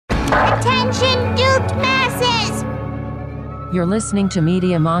Attention, duped masses! You're listening to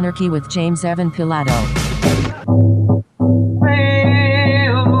Media Monarchy with James Evan Pilato.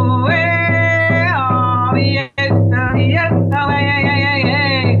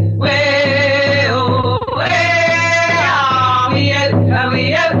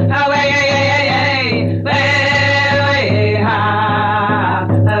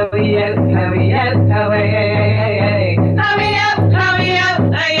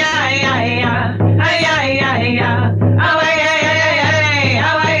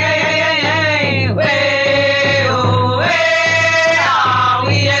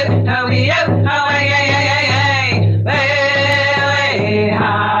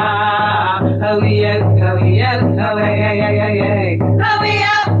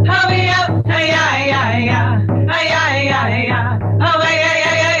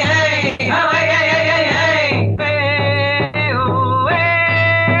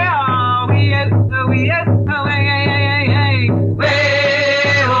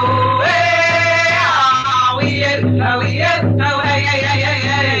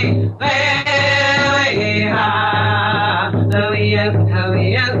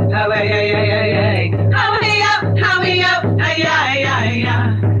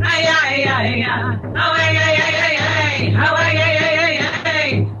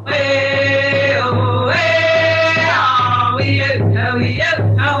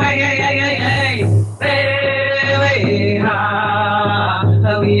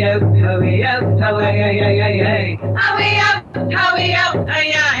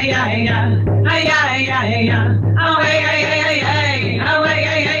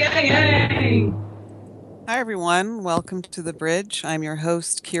 Hi everyone, welcome to The Bridge. I'm your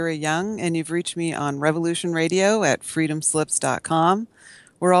host, Kira Young, and you've reached me on Revolution Radio at freedomslips.com.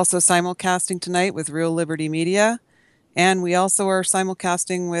 We're also simulcasting tonight with Real Liberty Media, and we also are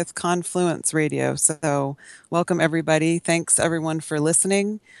simulcasting with Confluence Radio. So welcome everybody. Thanks everyone for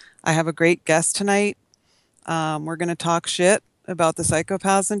listening. I have a great guest tonight. We're going to talk shit about the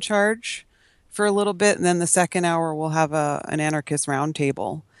psychopaths in charge for a little bit, and then the second hour we'll have an anarchist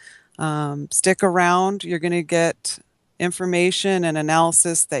roundtable. Stick around. You're going to get information and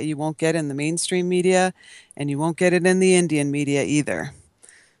analysis that you won't get in the mainstream media, and you won't get it in the Indian media either.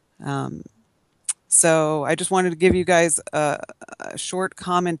 So I just wanted to give you guys a short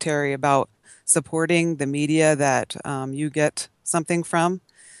commentary about supporting the media that you get something from,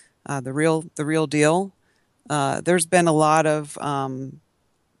 the real deal. There's been a lot of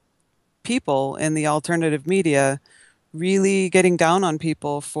people in the alternative media really getting down on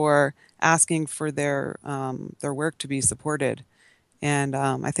people for asking for their work to be supported. And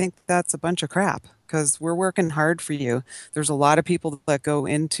I think that's a bunch of crap, because we're working hard for you. There's a lot of people that go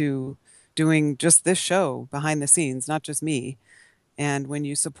into doing just this show behind the scenes, not just me. And when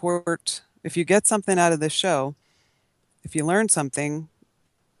you support, if you get something out of this show, if you learn something,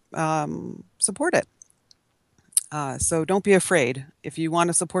 support it. So don't be afraid. If you want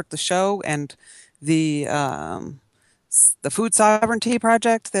to support the show and the food sovereignty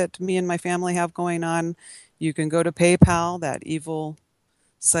project that me and my family have going on, you can go to PayPal, that evil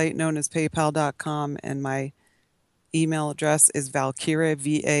site known as paypal.com, and my email address is Valkyra,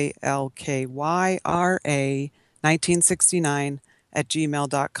 VALKYRA 1969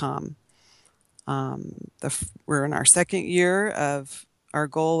 @gmail.com. We're in our second year of our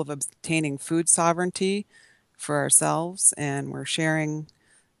goal of obtaining food sovereignty for ourselves, and we're sharing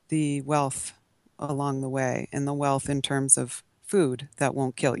the wealth along the way, and the wealth in terms of food that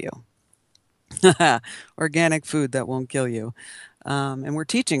won't kill you. Organic food that won't kill you. And we're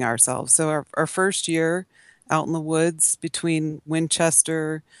teaching ourselves. So our first year out in the woods between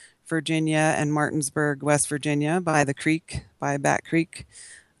Winchester, Virginia, and Martinsburg, West Virginia, by the creek, by Bat Creek,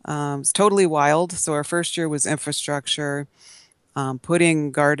 it's totally wild. So our first year was infrastructure,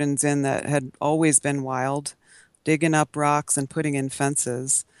 putting gardens in that had always been wild, digging up rocks and putting in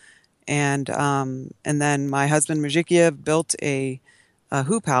fences. And then my husband Majikia built a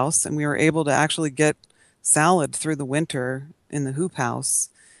hoop house, and we were able to actually get salad through the winter in the hoop house.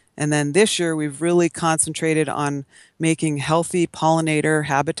 And then this year we've really concentrated on making healthy pollinator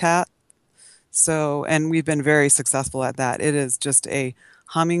habitat. So, and we've been very successful at that. It is just a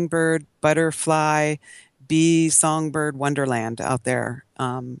hummingbird, butterfly, bee, songbird wonderland out there.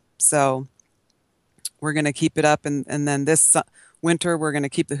 So we're going to keep it up. And then this winter, we're going to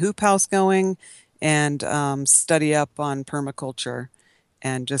keep the hoop house going and study up on permaculture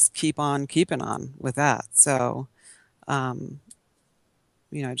and just keep on keeping on with that. So,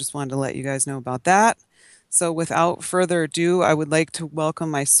 I just wanted to let you guys know about that. So without further ado, I would like to welcome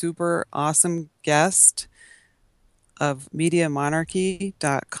my super awesome guest, of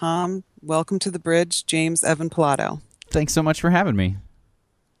MediaMonarchy.com. Welcome to the bridge, James Evan Pilato. Thanks so much for having me.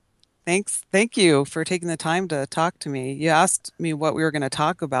 Thank you for taking the time to talk to me. You asked me what we were going to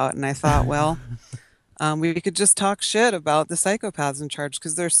talk about, and I thought, well, we could just talk shit about the psychopaths in charge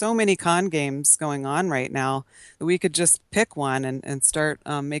because there's so many con games going on right now that we could just pick one and start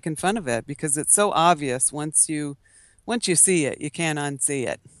making fun of it because it's so obvious once you see it, you can't unsee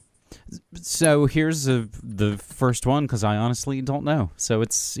it. So here's the first one because I honestly don't know. So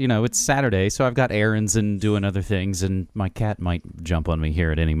it's Saturday, so I've got errands and doing other things, and my cat might jump on me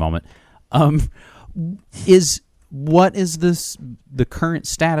here at any moment. What is the current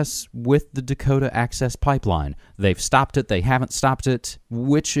status with the Dakota Access Pipeline? They've stopped it. They haven't stopped it.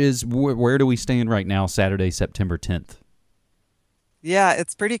 Where do we stand right now, Saturday, September 10th? Yeah,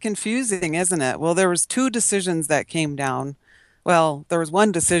 it's pretty confusing, isn't it? Well, there was two decisions that came down. Well, there was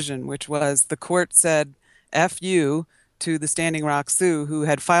one decision, which was the court said F you to the Standing Rock Sioux, who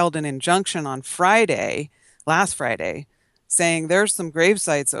had filed an injunction on last Friday, saying there's some grave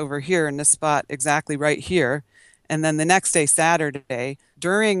sites over here in this spot exactly right here. And then the next day, Saturday,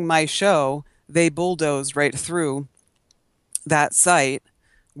 during my show, they bulldozed right through that site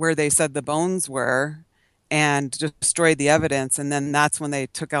where they said the bones were and destroyed the evidence. And then that's when they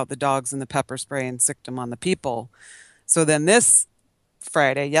took out the dogs and the pepper spray and sicked them on the people. So then this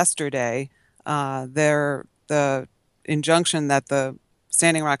Friday, yesterday, the injunction that the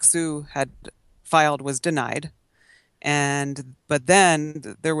Standing Rock Sioux had filed was denied. But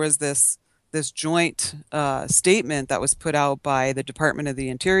then there was this joint statement that was put out by the Department of the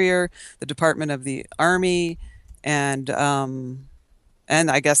Interior, the Department of the Army, and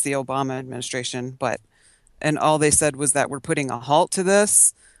I guess the Obama administration. And all they said was that we're putting a halt to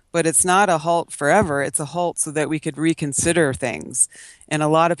this. But it's not a halt forever. It's a halt so that we could reconsider things. And a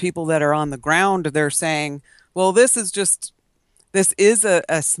lot of people that are on the ground, they're saying, well, this is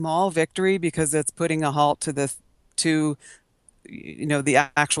a small victory because it's putting a halt to the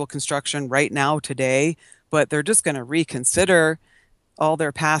actual construction right now today. But they're just going to reconsider all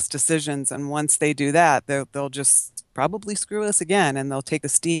their past decisions. And once they do that, they'll just probably screw us again, and they'll take the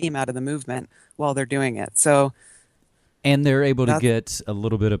steam out of the movement while they're doing it. And they're able to get a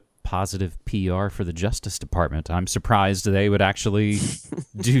little bit of positive PR for the Justice Department. I'm surprised they would actually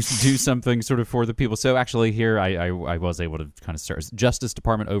do something sort of for the people. So actually here I was able to kind of start. Justice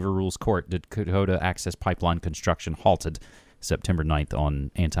Department overrules court. Dakota Access Pipeline construction halted September 9th on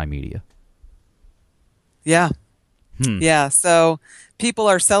Anti-Media. Yeah. Yeah. So people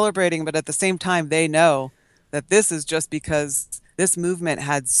are celebrating, but at the same time, they know that this is just because this movement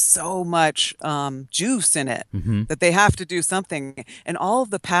had so much juice in it that they have to do something. And all of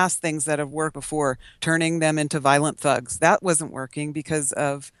the past things that have worked before, turning them into violent thugs, that wasn't working because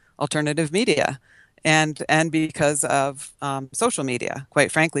of alternative media and because of social media.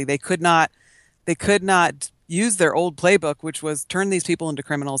 Quite frankly, they could not use their old playbook, which was turn these people into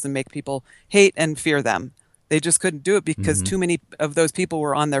criminals and make people hate and fear them. They just couldn't do it because too many of those people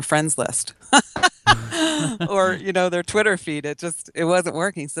were on their friends list. Or their Twitter feed. It wasn't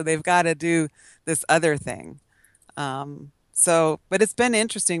working, so they've got to do this other thing. But it's been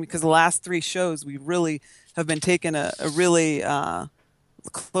interesting because the last 3 shows we really have been taking a really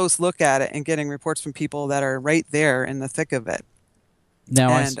close look at it and getting reports from people that are right there in the thick of it.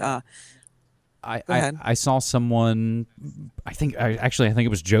 Now, I saw someone. I think it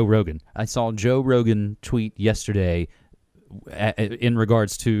was Joe Rogan. I saw Joe Rogan tweet yesterday in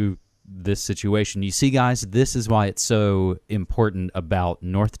regards to this situation. You see, guys, this is why it's so important about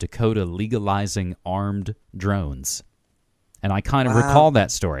North Dakota legalizing armed drones. And I kind of recall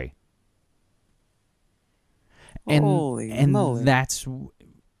that story. Holy moly.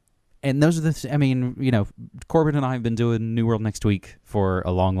 And those are Corbin and I have been doing New World Next Week for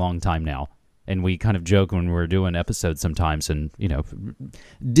a long, long time now. And we kind of joke when we're doing episodes sometimes and,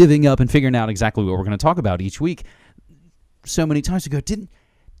 divvying up and figuring out exactly what we're going to talk about each week. So many times we go, didn't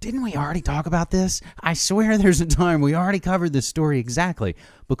we already talk about this? I swear there's a time we already covered this story exactly.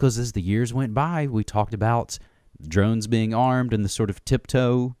 Because as the years went by, we talked about drones being armed and the sort of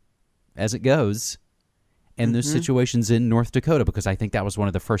tiptoe as it goes. And those situations in North Dakota, because I think that was one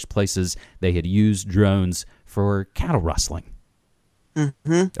of the first places they had used drones for cattle rustling.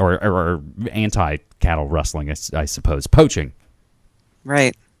 Or anti-cattle rustling, I suppose. Poaching.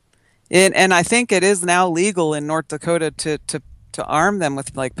 Right. And I think it is now legal in North Dakota to arm them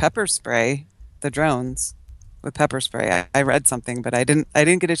with like pepper spray, the drones with pepper spray. I read something, but I didn't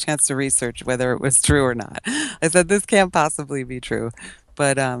get a chance to research whether it was true or not. I said this can't possibly be true.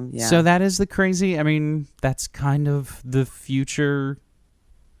 But yeah. So that is the crazy, that's kind of the future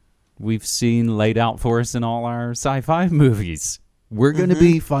we've seen laid out for us in all our sci-fi movies. We're going to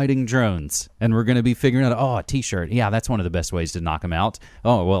be fighting drones, and we're going to be figuring out, a T-shirt. Yeah, that's one of the best ways to knock them out.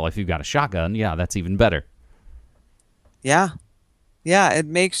 Oh, well, if you've got a shotgun, yeah, that's even better. Yeah. Yeah, it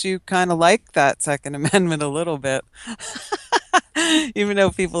makes you kind of like that Second Amendment a little bit, even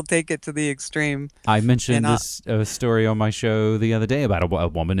though people take it to the extreme. I mentioned And this story on my show the other day about a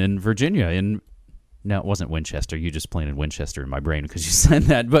woman in Virginia. No, it wasn't Winchester. You just planted Winchester in my brain because you said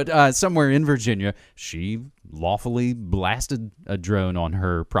that. But somewhere in Virginia, she lawfully blasted a drone on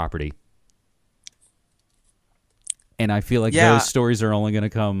her property. And I feel like those stories are only going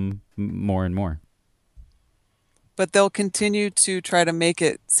to come more and more. but they'll continue to try to make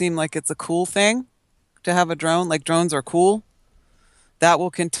it seem like it's a cool thing to have a drone, like drones are cool. That will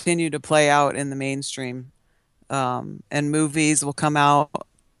continue to play out in the mainstream. And movies will come out.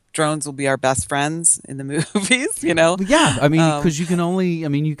 Drones will be our best friends in the movies, you know? Yeah, I mean, because you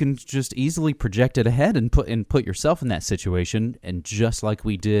can just easily project it ahead and put yourself in that situation. And just like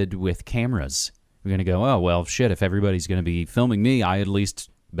we did with cameras, we're going to go, oh, well, shit, if everybody's going to be filming me, I at least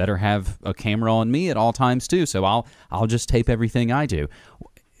better have a camera on me at all times too. So I'll just tape everything I do.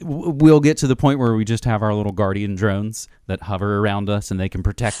 We'll get to the point where we just have our little guardian drones that hover around us and they can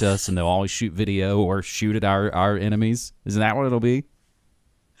protect us and they'll always shoot video or shoot at our enemies. Isn't that what it'll be?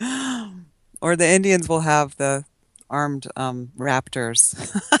 Or the Indians will have the armed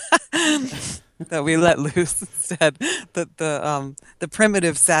raptors that we let loose instead. The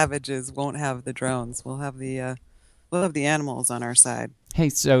primitive savages won't have the drones. We'll have the animals on our side. Hey,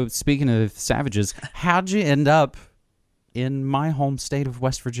 so speaking of savages, how'd you end up in my home state of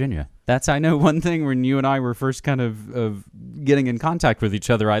West Virginia? That's, I know, one thing when you and I were first kind of getting in contact with each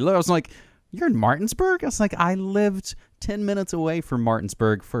other. I was like, you're in Martinsburg? I was like, I lived 10 minutes away from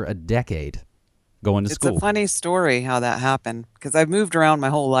Martinsburg for a decade going to school. It's a funny story how that happened because I've moved around my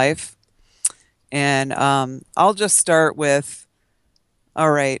whole life. And I'll just start with,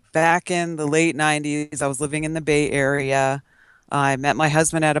 all right, back in the late 90s, I was living in the Bay Area. I met my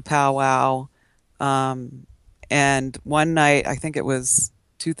husband at a powwow. And one night, I think it was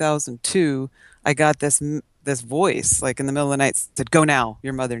 2002, I got this voice, like in the middle of the night, said, "Go now,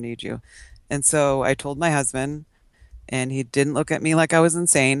 your mother needs you." And so I told my husband, and he didn't look at me like I was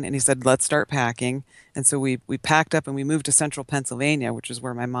insane. And he said, "Let's start packing." And so we packed up and we moved to central Pennsylvania, which is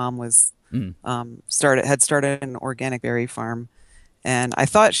where my mom was had started an organic berry farm. And I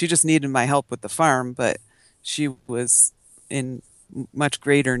thought she just needed my help with the farm, but she was in much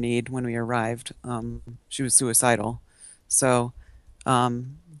greater need when we arrived. She was suicidal. So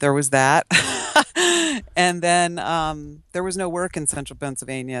there was that. And then there was no work in central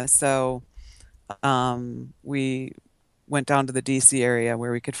Pennsylvania. So we went down to the DC area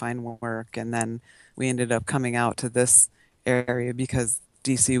where we could find work. And then we ended up coming out to this area because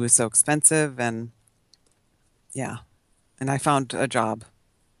DC was so expensive. And yeah, and I found a job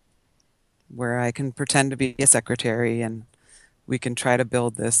where I can pretend to be a secretary and we can try to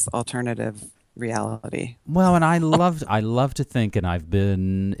build this alternative reality. Well, and I love to think, and I've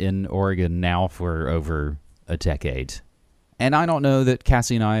been in Oregon now for over a decade, and I don't know that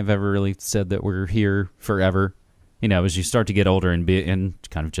Cassie and I have ever really said that we're here forever. You know, as you start to get older and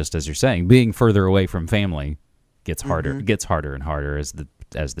kind of just as you're saying, being further away from family gets harder. It gets harder and harder as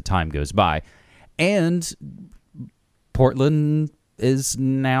the time goes by, and Portland is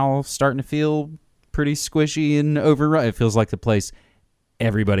now starting to feel pretty squishy and overrun. It feels like the place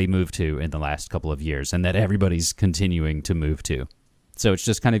everybody moved to in the last couple of years and that everybody's continuing to move to. So it's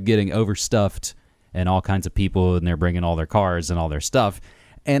just kind of getting overstuffed and all kinds of people, and they're bringing all their cars and all their stuff.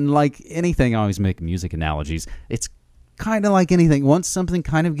 And like anything, I always make music analogies. It's kind of like anything. Once something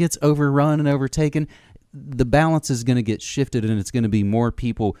kind of gets overrun and overtaken, the balance is going to get shifted, and it's going to be more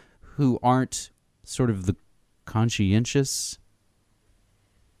people who aren't sort of the conscientious.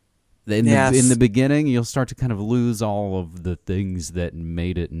 In the beginning, you'll start to kind of lose all of the things that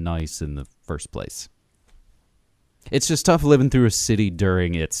made it nice in the first place. It's just tough living through a city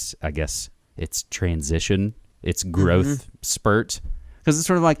during its transition, its growth spurt. Because it's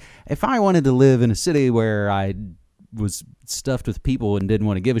sort of like, if I wanted to live in a city where I was stuffed with people and didn't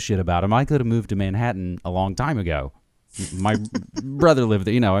want to give a shit about them, I could have moved to Manhattan a long time ago. My brother lived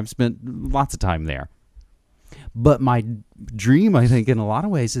there. You know, I've spent lots of time there. But my dream, I think, in a lot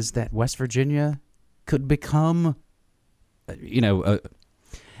of ways, is that West Virginia could become,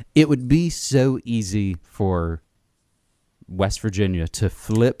 it would be so easy for West Virginia to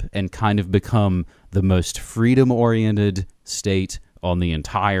flip and kind of become the most freedom-oriented state on the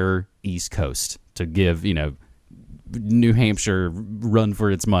entire East Coast, to give, New Hampshire run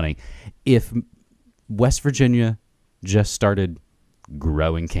for its money. If West Virginia just started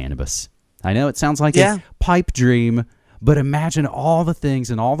growing cannabis. I know it sounds like Yeah. a pipe dream, but imagine all the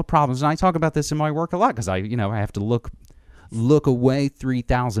things and all the problems. And I talk about this in my work a lot because I have to look away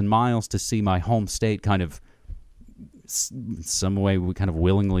 3,000 miles to see my home state kind of some way kind of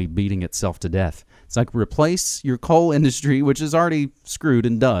willingly beating itself to death. It's like replace your coal industry, which is already screwed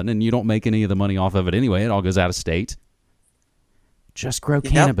and done, and you don't make any of the money off of it anyway. It all goes out of state. Just grow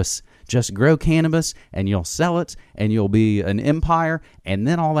cannabis. Just grow cannabis, and you'll sell it, and you'll be an empire, and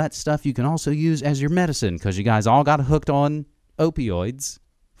then all that stuff you can also use as your medicine, because you guys all got hooked on opioids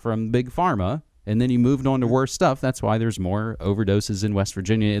from Big Pharma, and then you moved on to worse stuff. That's why there's more overdoses in West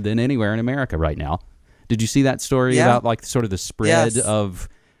Virginia than anywhere in America right now. Did you see that story about like sort of the spread of,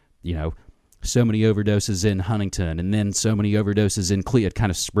 so many overdoses in Huntington and then so many overdoses in Cleveland? It kind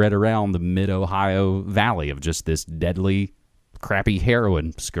of spread around the mid-Ohio valley of just this deadly, crappy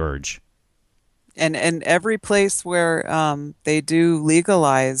heroin scourge. And every place where they do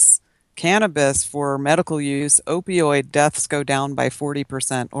legalize cannabis for medical use, opioid deaths go down by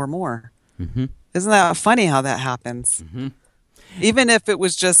 40% or more. Mm-hmm. Isn't that funny how that happens? Mm-hmm. Even if it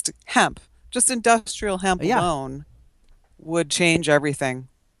was just hemp, just industrial hemp alone would change everything.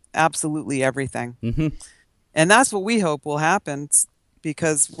 Absolutely everything. Mm-hmm. And that's what we hope will happen,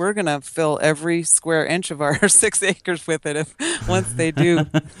 because we're going to fill every square inch of our 6 acres with it once they do.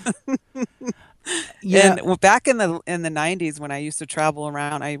 Yeah. And back in the 90s, when I used to travel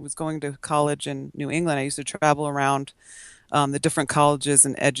around, I was going to college in New England. I used to travel around the different colleges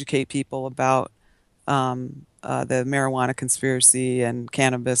and educate people about the marijuana conspiracy and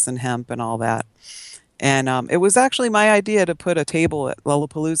cannabis and hemp and all that. And it was actually my idea to put a table at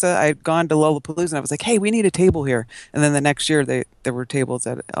Lollapalooza. I'd gone to Lollapalooza and I was like, hey, we need a table here. And then the next year there were tables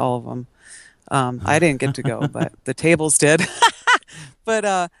at all of them. I didn't get to go, but the tables did.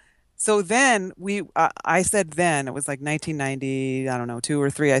 But so then I said then, it was like 1990, I don't know, 2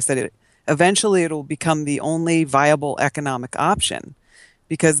 or 3. I said eventually it'll become the only viable economic option,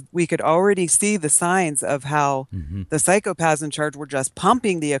 because we could already see the signs of how the psychopaths in charge were just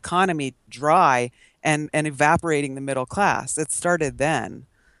pumping the economy dry and evaporating the middle class. It started then.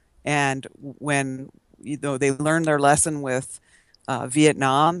 And when they learned their lesson with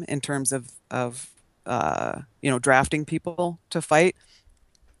Vietnam in terms of drafting people to fight,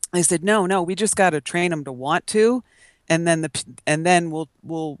 they said, no, we just got to train them to want to, and then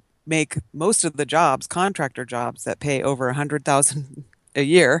we'll make most of the jobs contractor jobs that pay over $100,000 a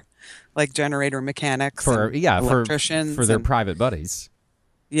year, like generator mechanics, electricians, for their private buddies.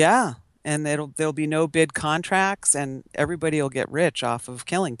 Yeah, and there'll be no bid contracts, and everybody will get rich off of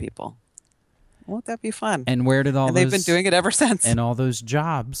killing people. Won't that be fun? And where did they've been doing it ever since? And all those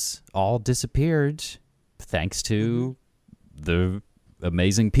jobs all disappeared thanks to the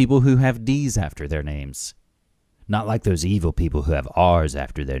amazing people who have D's after their names. Not like those evil people who have R's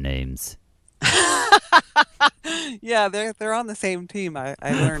after their names. Yeah, they're on the same team. I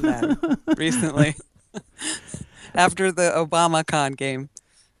learned that recently. After the ObamaCon game,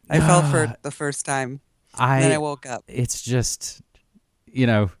 I fell for it the first time. Then I woke up. It's just,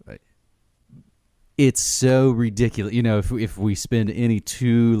 it's so ridiculous. If we spend any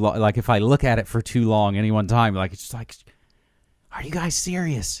too long, like if I look at it for too long any one time, like it's just like, are you guys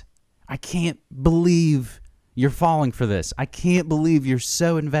serious? I can't believe you're falling for this. I can't believe you're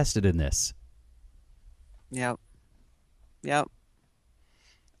so invested in this. Yep.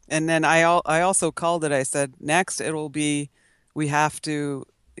 And then I also called it. I said, next it'll be, we have to,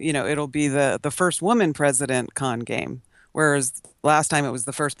 it'll be the first woman president con game, whereas last time it was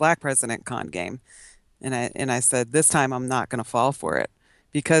the first black president con game. And I said, this time I'm not going to fall for it,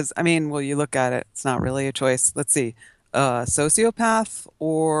 because you look at it, it's not really a choice. Let's see, a sociopath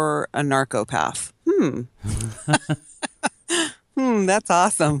or a narcopath. That's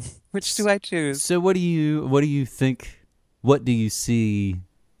awesome. Which do I choose? So what do you think? What do you see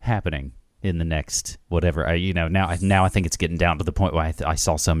happening in the next whatever? Now I think it's getting down to the point where I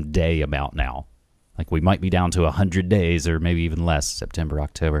saw some day about now, like we might be down to 100 days or maybe even less. September,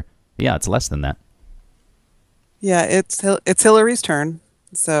 October. Yeah, it's less than that. Yeah, it's Hillary's turn,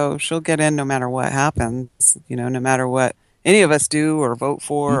 so she'll get in no matter what happens. No matter what any of us do or vote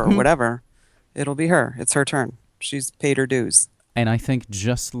for or whatever, it'll be her. It's her turn. She's paid her dues. And I think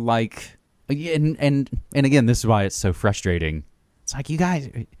just like, and again, this is why it's so frustrating. It's like you guys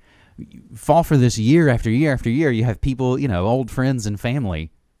fall for this year after year after year. You have people, old friends and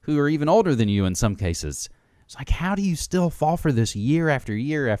family who are even older than you in some cases. It's like, how do you still fall for this year after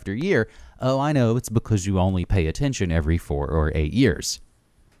year after year? Oh, I know, it's because you only pay attention every 4 or 8 years.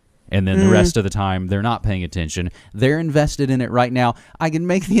 And then the rest of the time, they're not paying attention. They're invested in it right now. I can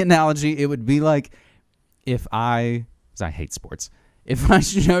make the analogy. It would be like if I hate sports. If I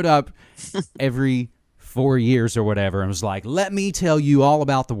showed up every 4 years or whatever and was like, let me tell you all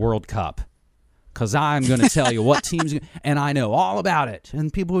about the World Cup, because I'm going to tell you what teams, and I know all about it.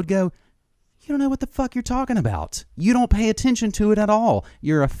 And people would go, you don't know what the fuck you're talking about. You don't pay attention to it at all.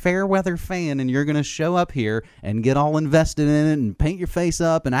 You're a fair weather fan, and you're going to show up here and get all invested in it and paint your face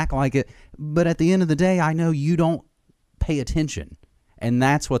up and act like it. But at the end of the day, I know you don't pay attention. And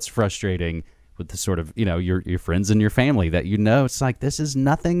that's what's frustrating with the sort of, your friends and your family, that it's like, this is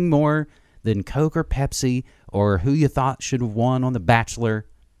nothing more than Coke or Pepsi or who you thought should have won on The Bachelor.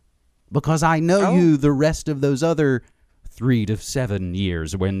 Because I know you the rest of those other 3 to 7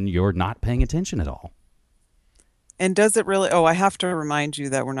 years when you're not paying attention at all. And does it really? Oh, I have to remind you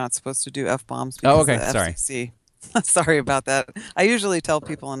that we're not supposed to do F-bombs. Oh, okay. The Sorry. FCC. Sorry about that. I usually tell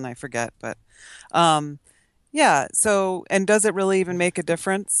people and I forget, but yeah. So, and does it really even make a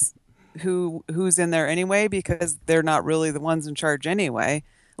difference who's in there anyway? Because they're not really the ones in charge anyway.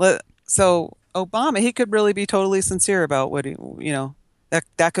 So Obama, he could really be totally sincere about what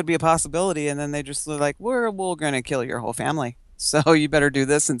that could be a possibility, and then they just were like, we're going to kill your whole family, so you better do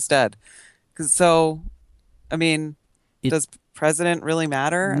this instead. I mean, does president really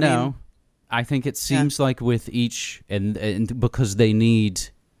matter? No, I think it seems like with each, and because they need,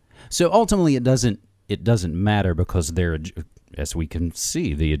 so ultimately it doesn't matter, because they're, as we can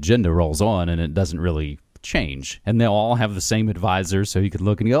see, the agenda rolls on and it doesn't really change, and they'll all have the same advisors, so you could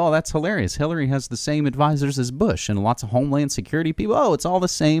look and go, oh, that's hilarious, Hillary has the same advisors as Bush and lots of Homeland Security people. Oh, it's all the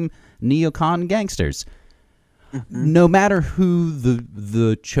same neocon gangsters. No matter who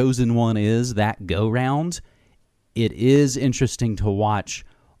the chosen one is that go round, it is interesting to watch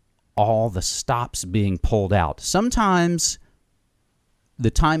all the stops being pulled out. Sometimes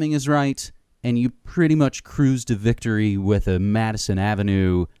the timing is right and you pretty much cruise to victory with a Madison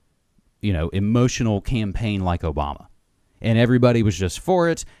Avenue emotional campaign like Obama. And everybody was just for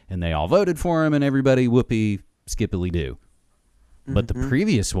it, and they all voted for him, and everybody whoopee skippily do. But the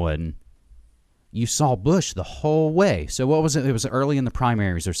previous one, you saw Bush the whole way. So what was it? It was early in the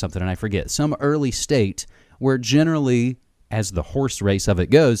primaries or something, and I forget. Some early state where generally, as the horse race of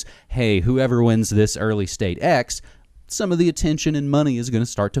it goes, hey, whoever wins this early state X, some of the attention and money is going to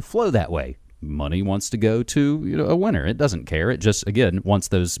start to flow that way. Money wants to go to a winner. It doesn't care. It just, again, wants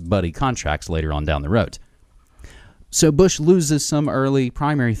those buddy contracts later on down the road. So Bush loses some early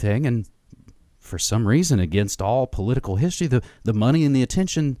primary thing, and for some reason, against all political history, the money and the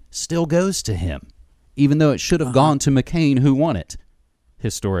attention still goes to him, even though it should have gone to McCain, who won it,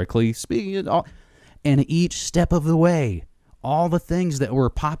 historically speaking. And each step of the way, all the things that were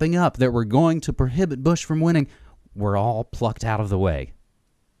popping up that were going to prohibit Bush from winning were all plucked out of the way.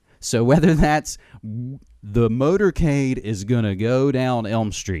 So whether that's the motorcade is going to go down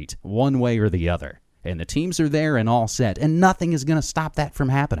Elm Street one way or the other, and the teams are there and all set, and nothing is going to stop that from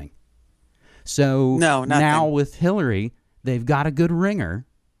happening. So now with Hillary, they've got a good ringer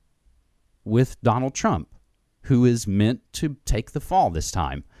with Donald Trump, who is meant to take the fall this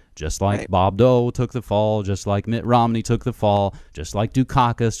time. Just like Bob Dole took the fall, just like Mitt Romney took the fall, just like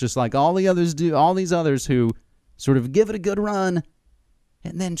Dukakis, just like all the others do, all these others who sort of give it a good run,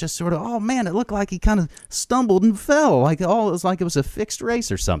 and then just sort of, oh man, it looked like he kind of stumbled and fell. It was like it was a fixed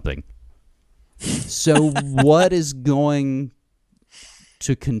race or something. So what is going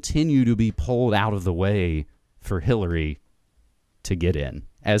to continue to be pulled out of the way for Hillary to get in?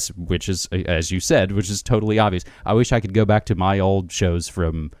 Which is, as you said, which is totally obvious. I wish I could go back to my old shows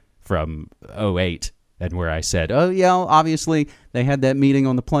from 2008 and where I said, oh yeah, obviously they had that meeting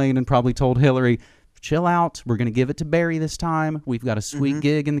on the plane and probably told Hillary, chill out, we're going to give it to Barry this time. We've got a sweet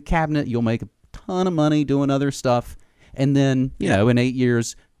gig in the cabinet. You'll make a ton of money doing other stuff. And then, you know, in 8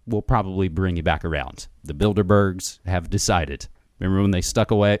 years, we'll probably bring you back around. The Bilderbergs have decided. Remember when they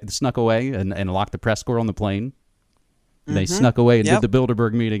snuck away and locked the press corps on the plane? They snuck away and did the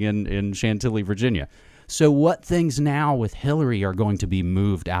Bilderberg meeting in Chantilly, Virginia. So what things now with Hillary are going to be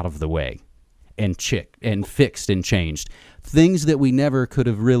moved out of the way and fixed and changed? Things that we never could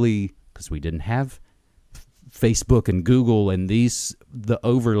have really, because we didn't have Facebook and Google and the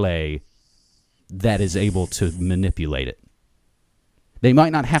overlay that is able to manipulate it. They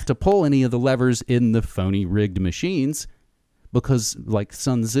might not have to pull any of the levers in the phony rigged machines because, like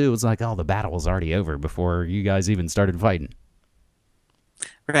Sun Tzu was like, oh, the battle was already over before you guys even started fighting.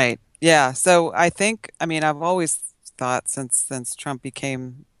 Right. Yeah. So I think, I've always thought since Trump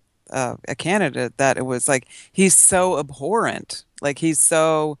became a candidate that it was like he's so abhorrent, like he's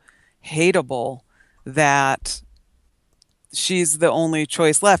so hateable that she's the only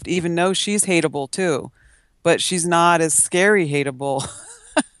choice left, even though she's hateable too. But she's not as scary hateable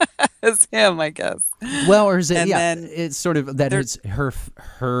as him, I guess. Well, or is it? And Yeah, then it's sort of that. there, It's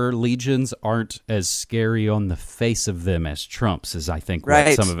her legions aren't as scary on the face of them as Trump's. Is I think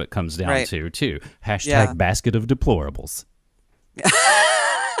what some right, of it comes down right, to too. yeah. Hashtag basket of deplorables.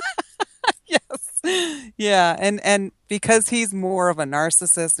 Yes. Yeah, and because he's more of a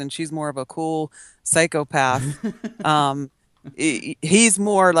narcissist and she's more of a cool psychopath, um he's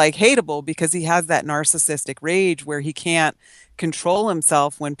more like hateable because he has that narcissistic rage where he can't control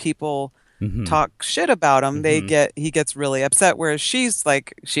himself when people Mm-hmm. talk shit about him. Mm-hmm. He gets really upset, whereas she's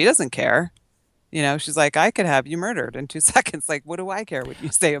like, she doesn't care. She's like, I could have you murdered in 2 seconds. Like, what do I care what you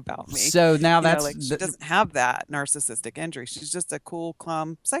say about me? So now Like she doesn't have that narcissistic injury. She's just a cool,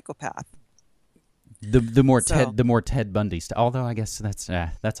 calm psychopath. the more So, Ted Bundy stuff. Although I guess that's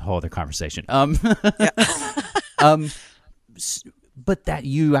a whole other conversation. yeah. Um, but that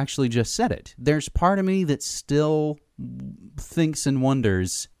you actually just said it. There's part of me that still thinks and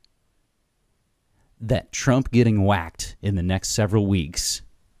wonders that Trump getting whacked in the next several weeks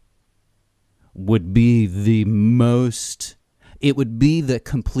would be the most. It would be the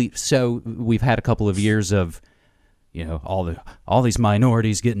complete. So we've had a couple of years of, all these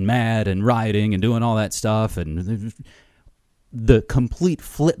minorities getting mad and rioting and doing all that stuff, and the complete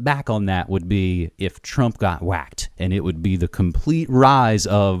flip back on that would be if Trump got whacked, and it would be the complete rise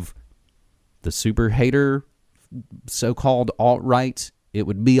of the super hater, so-called alt-right. It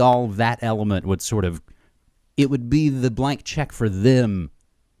would be all of that element would sort of, it would be the blank check for them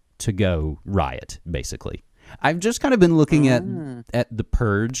to go riot, basically. I've just kind of been looking at the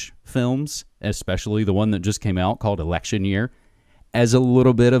Purge films, especially the one that just came out called Election Year, as a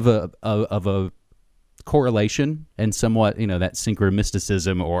little bit of a correlation and somewhat, that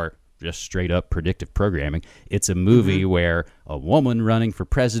synchromysticism or just straight up predictive programming. It's a movie where a woman running for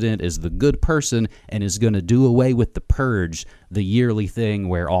president is the good person and is going to do away with the purge, the yearly thing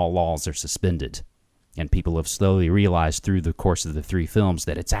where all laws are suspended. And people have slowly realized through the course of the 3 films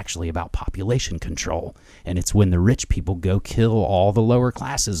that it's actually about population control. And it's when the rich people go kill all the lower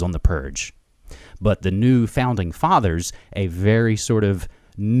classes on the purge. But the new founding fathers, a very sort of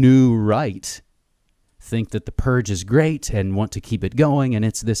new right, think that the purge is great and want to keep it going. And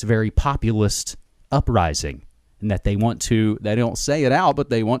it's this very populist uprising. And that they don't say it out, but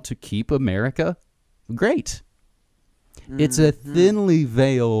they want to keep America great. It's a thinly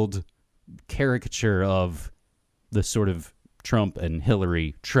veiled caricature of the sort of Trump and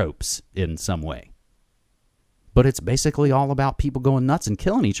Hillary tropes in some way. But it's basically all about people going nuts and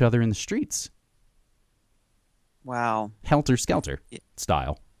killing each other in the streets. Wow. Helter-skelter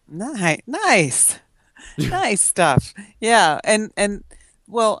style. Nice. Nice stuff. Yeah. And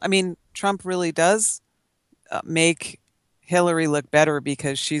well, I mean, Trump really does make Hillary look better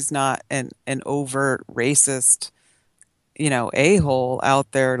because she's not an overt racist, a-hole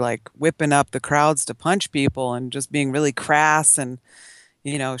out there like whipping up the crowds to punch people and just being really crass. And,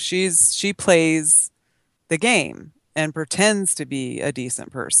 she plays the game and pretends to be a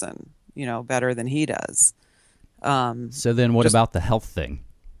decent person, better than he does. So then what about the health thing?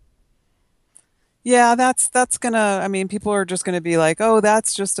 Yeah, that's gonna, I mean, people are just gonna be like, oh,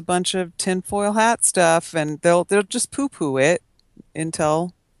 that's just a bunch of tinfoil hat stuff, and they'll just poo-poo it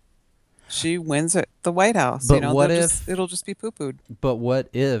until she wins at the White House. But what if it'll just be poo-pooed. But what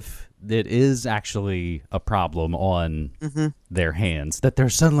if it is actually a problem on their hands that they're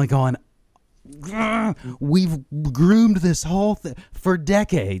suddenly going, we've groomed this whole thing for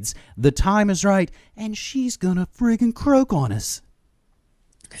decades. The time is right, and she's gonna friggin' croak on us.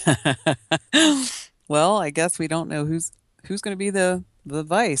 Well, I guess we don't know who's going to be the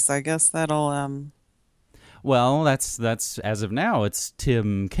vice. I guess that'll Well, that's as of now, it's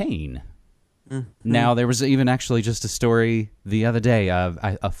Tim Kaine. mm, Now, there was even actually just a story the other day of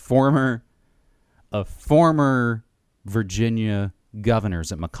a former Virginia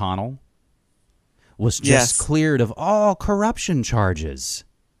governors at McDonnell was just yes. cleared of all corruption charges.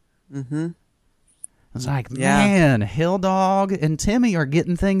 I was like, Yeah. man, Hill Dog and Timmy are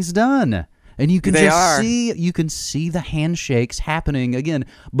getting things done. And you can see the handshakes happening again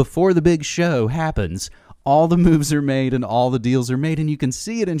before the big show happens. All the moves are made and all the deals are made, and you can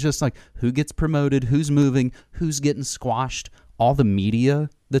see it in just like who gets promoted, who's moving, who's getting squashed. All the media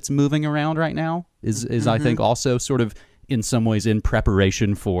that's moving around right now is I think also sort of in some ways in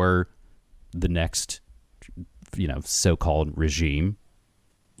preparation for the next, so-called regime.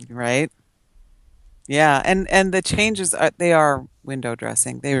 Right. Yeah, and the changes they are window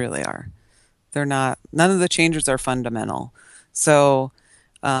dressing. They really are. They're not. None of the changes are fundamental. So,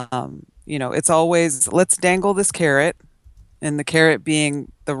 it's always let's dangle this carrot, and the carrot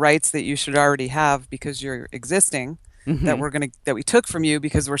being the rights that you should already have because you're existing, Hmm. that we took from you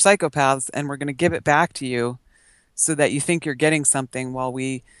because we're psychopaths, and we're gonna give it back to you so that you think you're getting something while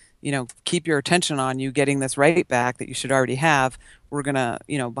we, keep your attention on you getting this right back that you should already have. We're gonna,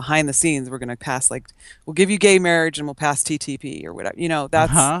 behind the scenes, we're gonna pass like we'll give you gay marriage and we'll pass TTP or whatever.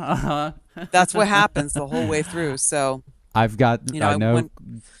 That's Uh-huh. that's what happens the whole way through. So, I know when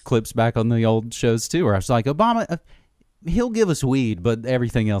clips back on the old shows too where I was like, Obama, he'll give us weed, but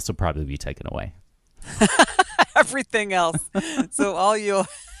everything else will probably be taken away. everything else, so all you'll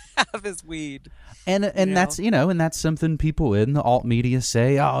have is weed. And that's and that's something people in the alt media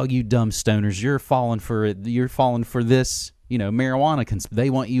say, oh, you dumb stoners, you're falling for it. You're falling for this, marijuana. They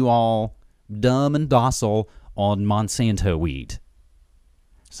want you all dumb and docile on Monsanto weed.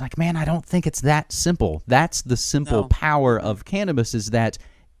 It's like, man, I don't think it's that simple. That's the simple No. power of cannabis, is that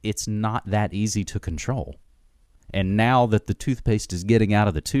it's not that easy to control. And now that the toothpaste is getting out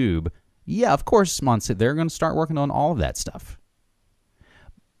of the tube, yeah, of course, Monsanto, they're going to start working on all of that stuff.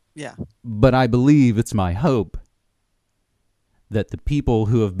 Yeah. But I believe, it's my hope, that the people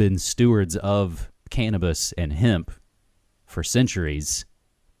who have been stewards of cannabis and hemp for centuries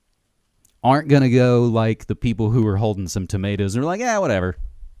aren't going to go like the people who are holding some tomatoes and are like, yeah, whatever,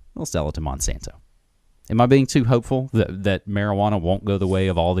 we'll sell it to Monsanto. Am I being too hopeful that marijuana won't go the way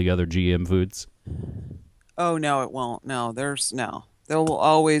of all the other GM foods? Oh no, it won't. No, there's no. There will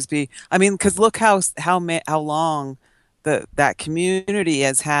always be. I mean, because look how long that community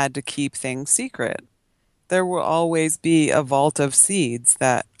has had to keep things secret. There will always be a vault of seeds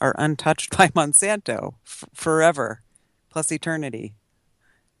that are untouched by Monsanto forever, plus eternity.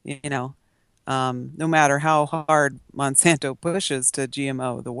 You know, no matter how hard Monsanto pushes to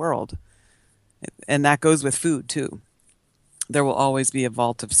GMO the world, and that goes with food too. There will always be a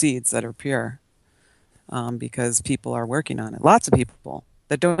vault of seeds that are pure, because people are working on it. Lots of people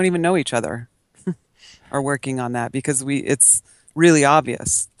that don't even know each other are working on that because it's really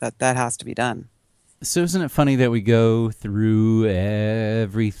obvious that that has to be done. So isn't it funny that we go through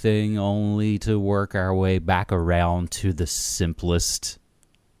everything only to work our way back around to the simplest,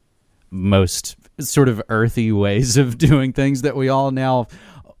 most sort of earthy ways of doing things, that we all now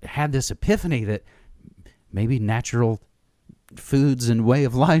had this epiphany that maybe natural foods and way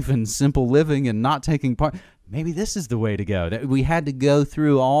of life and simple living and not taking part, maybe this is the way to go. That we had to go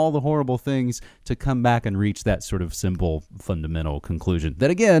through all the horrible things to come back and reach that sort of simple, fundamental conclusion that,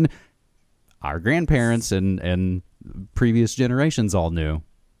 again, our grandparents and previous generations all knew.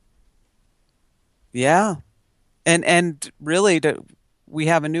 Yeah, and really, we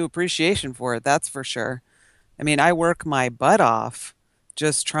have a new appreciation for it. That's for sure. I mean, I work my butt off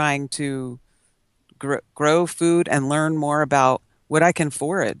just trying to grow food and learn more about what I can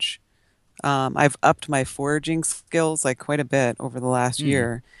forage. I've upped my foraging skills like quite a bit over the last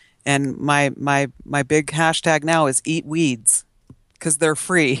year, and my big hashtag now is eat weeds because they're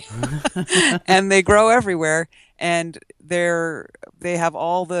free and they grow everywhere, and they have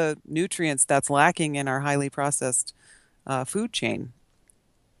all the nutrients that's lacking in our highly processed food chain.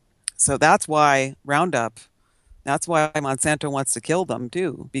 So that's why Roundup, that's why Monsanto wants to kill them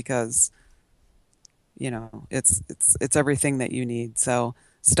too, because it's everything that you need. So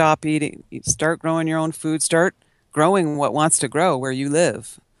stop eating, start growing your own food, start growing what wants to grow where you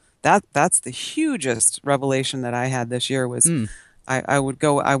live. That's the hugest revelation that I had this year was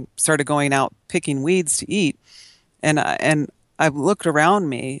I started going out picking weeds to eat, and I looked around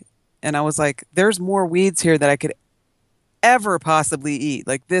me and I was like, there's more weeds here that I could ever possibly eat.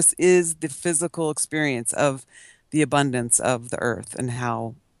 Like, this is the physical experience of the abundance of the earth and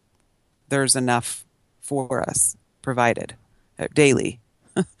how there's enough for us provided daily.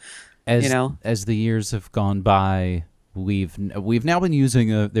 As You know? as the years have gone by, we've now been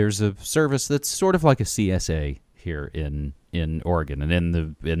using there's a service that's sort of like a CSA here in Oregon and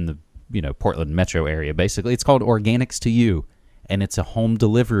in the Portland metro area. Basically, it's called Organics to You, and it's a home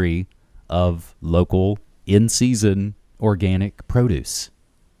delivery of local in season organic produce.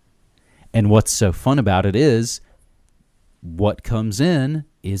 And what's so fun about it is what comes in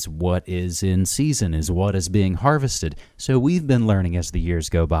is what is in season, is what is being harvested. So we've been learning as the years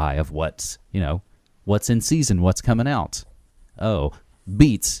go by of what's in season, what's coming out. Oh,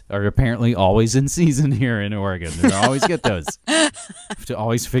 beets are apparently always in season here in Oregon. They always get those. Have to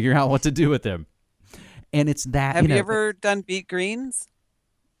always figure out what to do with them. And it's that. Have you ever done beet greens?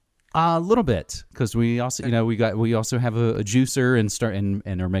 A little bit, because we also, we also have a juicer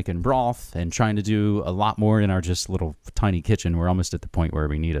and are making broth and trying to do a lot more in our just little tiny kitchen. We're almost at the point where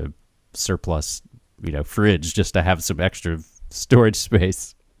we need a surplus, fridge just to have some extra storage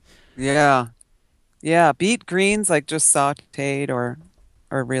space. Yeah. Yeah, beet greens, like just sauteed or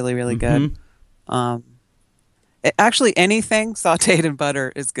really, really good. Actually, anything sautéed in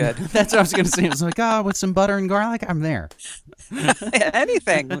butter is good. That's what I was going to say. I was like, oh, with some butter and garlic, I'm there.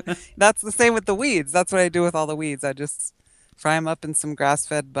 Anything. That's the same with the weeds. That's what I do with all the weeds. I just fry them up in some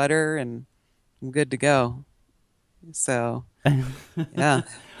grass-fed butter and I'm good to go. So, yeah.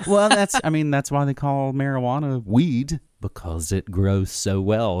 Well, I mean, that's why they call marijuana weed, because it grows so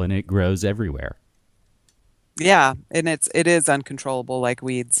well and it grows everywhere. Yeah, and it is uncontrollable like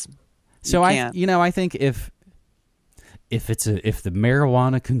weeds. So You can't. I think if the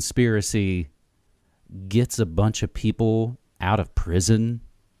marijuana conspiracy gets a bunch of people out of prison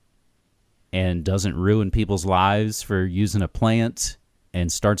and doesn't ruin people's lives for using a plant and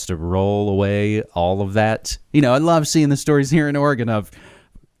starts to roll away all of that. I love seeing the stories here in Oregon of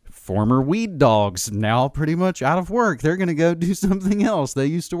former weed dogs now pretty much out of work. They're going to go do something else. They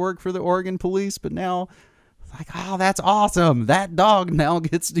used to work for the Oregon police, but now, like, oh, that's awesome. That dog now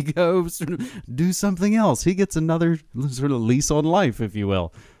gets to go sort of do something else. He gets another sort of lease on life, if you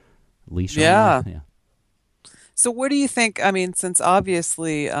will. Leash on Yeah. life. Yeah. So what do you think? I mean, since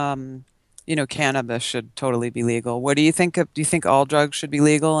obviously, cannabis should totally be legal. What do you think of? Do you think all drugs should be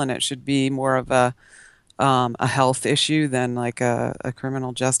legal and it should be more of a health issue than like a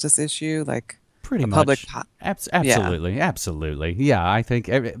criminal justice issue, like Pretty a public? much. Yeah. Absolutely. Absolutely. Yeah, I think,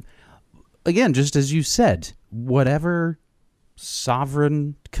 again, just as you said, whatever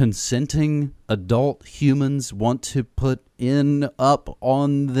sovereign, consenting adult humans want to put up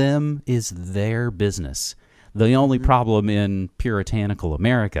on them is their business. The only problem in puritanical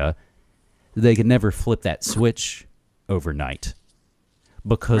America, they could never flip that switch overnight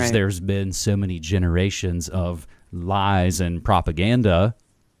because Right. there's been so many generations of lies and propaganda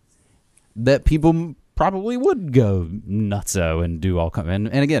that people probably would go nutso and do all and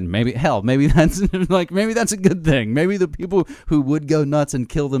again, maybe that's maybe that's a good thing. Maybe the people who would go nuts and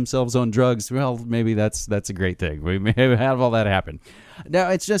kill themselves on drugs, well, maybe that's a great thing. We may have all that happen. Now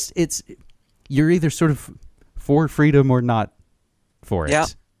it's you're either sort of for freedom or not for it. Yeah.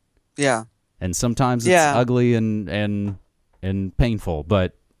 Yeah. And sometimes it's Yeah. ugly and painful,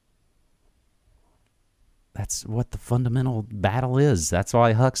 but that's what the fundamental battle is. That's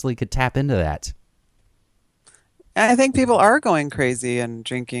why Huxley could tap into that. I think people are going crazy and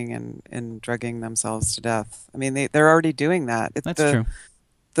drinking and drugging themselves to death. I mean, they're already doing that. That's true.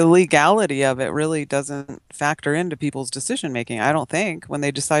 The legality of it really doesn't factor into people's decision making. I don't think when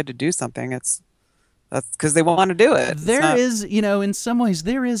they decide to do something, that's because they want to do it. There is, in some ways,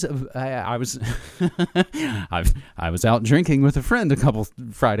 there is. I was, I was out drinking with a friend a couple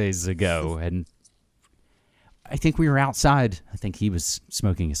Fridays ago, and I think we were outside. I think he was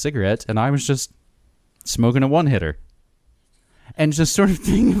smoking a cigarette, and I was just smoking a one-hitter, and just sort of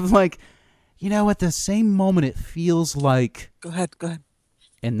thinking of like, at the same moment, it feels like, Go ahead.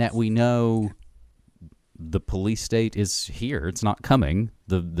 and that we know the police state is here. It's not coming.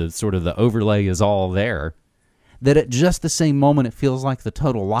 The sort of the overlay is all there. That at just the same moment it feels like the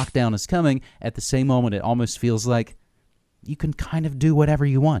total lockdown is coming. At the same moment it almost feels like you can kind of do whatever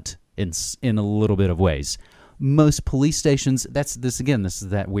you want in a little bit of ways. Most police stations, this is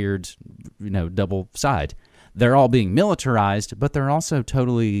that weird, double side. They're all being militarized, but they're also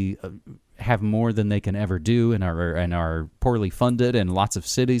totally have more than they can ever do and are poorly funded, and lots of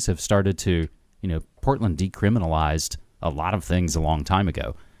cities have started to, Portland decriminalized a lot of things a long time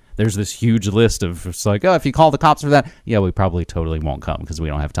ago. There's this huge list of, it's like, oh, if you call the cops for that, yeah, we probably totally won't come because we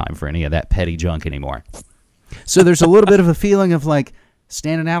don't have time for any of that petty junk anymore. So there's a little bit of a feeling of like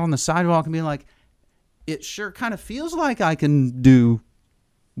standing out on the sidewalk and being like, it sure kind of feels like I can do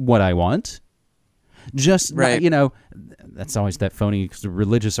what I want. Just, Right. That's always that phony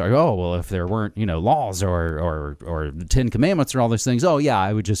religious, oh, well, if there weren't, laws or the Ten Commandments or all those things, oh, yeah,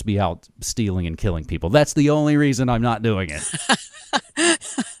 I would just be out stealing and killing people. That's the only reason I'm not doing it.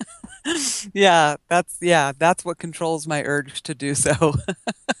 That's what controls my urge to do so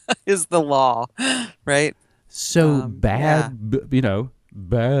is the law, right? So Yeah.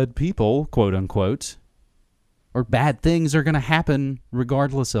 bad people, quote unquote, or bad things are going to happen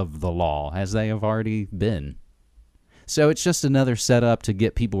regardless of the law, as they have already been. So it's just another setup to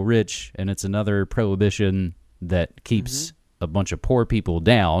get people rich, and it's another prohibition that keeps a bunch of poor people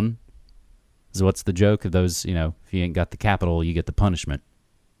down. So what's the joke of those, if you ain't got the capital, you get the punishment.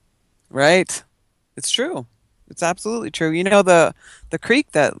 Right. It's true. It's absolutely true. The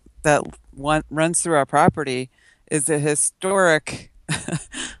creek that runs through our property is a historic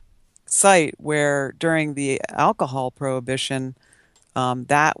site where during the alcohol prohibition,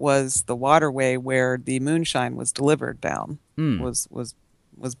 that was the waterway where the moonshine was delivered down.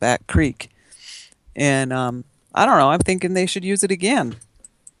 Was Bat Creek, and I don't know. I'm thinking they should use it again.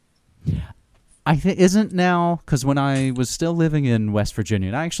 I think isn't now, because when I was still living in West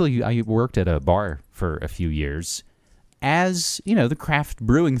Virginia, and I worked at a bar for a few years, as you know, the craft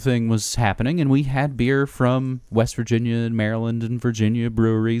brewing thing was happening, and we had beer from West Virginia and Maryland and Virginia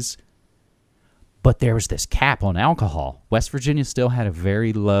breweries. But there was this cap on alcohol. West Virginia still had a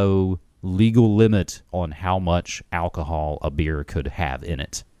very low legal limit on how much alcohol a beer could have in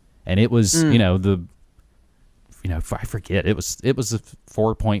it, and it was I forget, it was a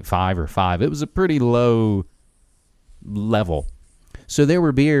 4.5 or 5. It was a pretty low level. So there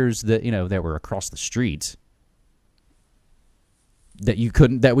were beers that that were across the street that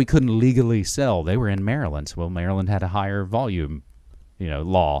we couldn't legally sell. They were in Maryland. Well, Maryland had a higher volume,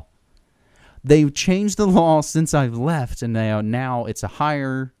 law. They've changed the law since I've left, and now it's a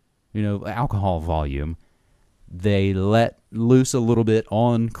higher, alcohol volume. They let loose a little bit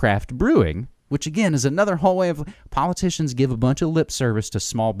on craft brewing, which again is another whole way of politicians give a bunch of lip service to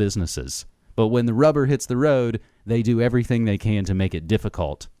small businesses. But when the rubber hits the road, they do everything they can to make it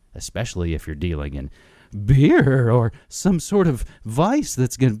difficult, especially if you're dealing in beer or some sort of vice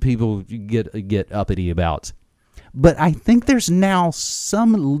that's going to people get uppity about. But I think there's now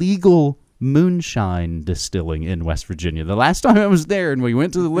some legal moonshine distilling in West Virginia. The last time I was there and we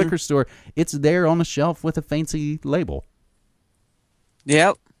went to the liquor store, it's there on a shelf with a fancy label.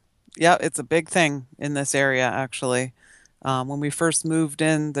 Yep. Yeah, it's a big thing in this area, actually. When we first moved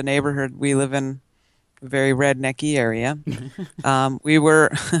in the neighborhood, we live in a very rednecky area. We were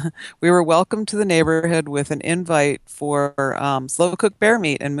we were welcomed to the neighborhood with an invite for slow cooked bear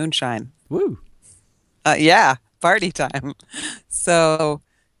meat and moonshine. Woo! Yeah, party time. So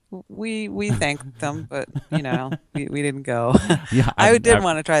we thanked them, but we didn't go. Yeah, I did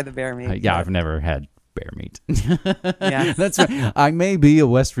want to try the bear meat. Yeah, I've never had bear meat. Yeah, that's right. I may be a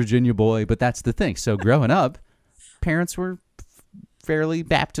West Virginia boy, but that's the thing. So growing up, parents were fairly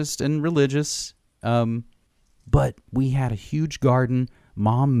Baptist and religious, but we had a huge garden.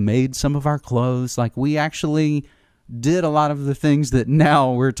 Mom made some of our clothes. Like, we actually did a lot of the things that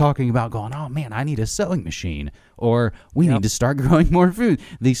now we're talking about going, oh man, I need a sewing machine, or we need to start growing more food.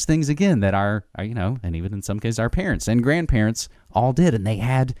 These things again that our and even in some cases our parents and grandparents all did, and they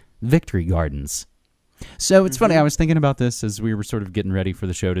had victory gardens. So it's funny, I was thinking about this as we were sort of getting ready for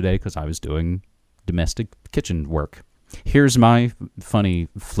the show today, because I was doing domestic kitchen work. Here's my funny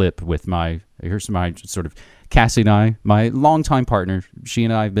flip with here's my sort of, Cassie and I, my longtime partner, she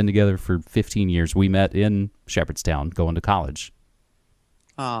and I have been together for 15 years. We met in Shepherdstown going to college.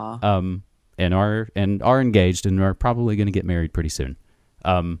 Aww. And are engaged and are probably going to get married pretty soon.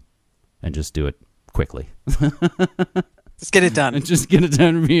 And just do it quickly. Just get it done. And just get it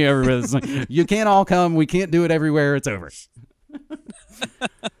done for me everywhere. It's like, you can't all come. We can't do it everywhere. It's over.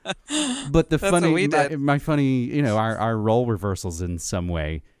 But the funny, my funny, our role reversals in some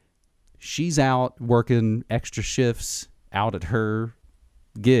way. She's out working extra shifts out at her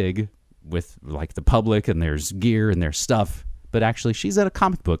gig with like the public, and there's gear and there's stuff. But actually, she's at a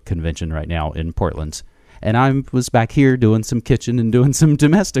comic book convention right now in Portland. And I was back here doing some kitchen and doing some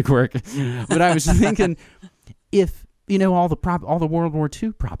domestic work. But I was thinking, if, all the World War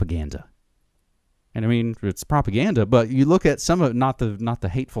II propaganda, and I mean, it's propaganda, but you look at some of not the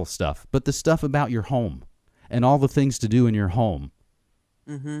hateful stuff, but the stuff about your home and all the things to do in your home.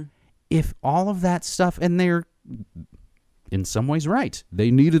 Mm-hmm. If all of that stuff, and they're in some ways right, they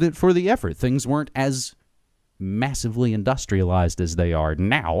needed it for the effort. Things weren't as massively industrialized as they are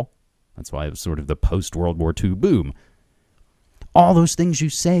now. That's why it was sort of the post-World War II boom. All those things you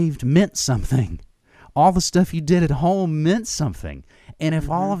saved meant something. All the stuff you did at home meant something. And if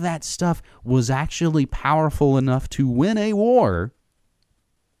all of that stuff was actually powerful enough to win a war,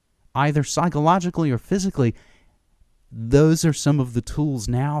 either psychologically or physically, those are some of the tools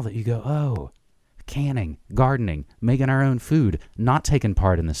now that you go, oh, canning, gardening, making our own food, not taking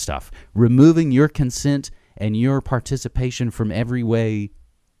part in this stuff, removing your consent and your participation from every way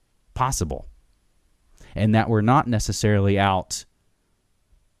possible. And that we're not necessarily out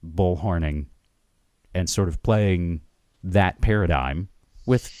bullhorning and sort of playing that paradigm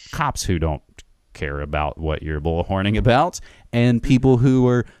with cops who don't care about what you're bullhorning about, and people who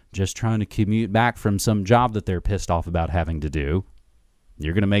are just trying to commute back from some job that they're pissed off about having to do.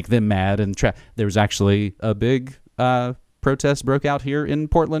 You're going to make them mad. And there was actually a big protest broke out here in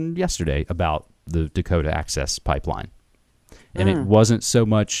Portland yesterday about the Dakota access pipeline. And it wasn't so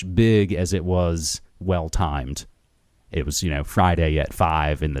much big as it was well-timed. It was, Friday at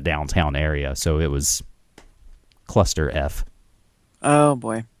 5 in the downtown area, so it was cluster F. Oh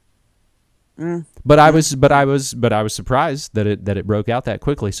boy. But I was surprised that it broke out that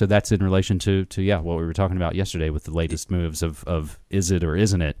quickly. So that's in relation to what we were talking about yesterday with the latest moves of is it or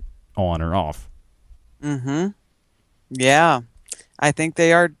isn't it on or off. Mm-hmm. Yeah. I think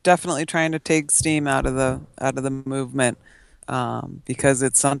they are definitely trying to take steam out of the movement, because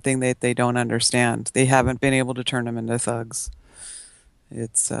it's something that they don't understand. They haven't been able to turn them into thugs.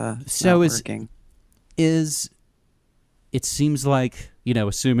 It's So not working. is it seems like,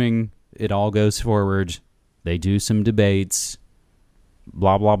 assuming it all goes forward, they do some debates,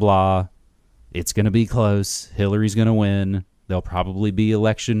 blah blah blah. It's going to be close. Hillary's going to win. There'll probably be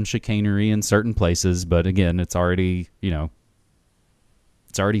election chicanery in certain places, but again, it's already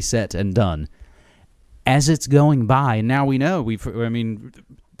set and done. As it's going by, and now we know,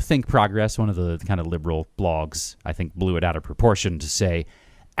 Think Progress, one of the kind of liberal blogs, I think blew it out of proportion to say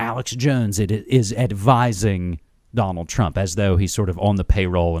Alex Jones is advising Donald Trump as though he's sort of on the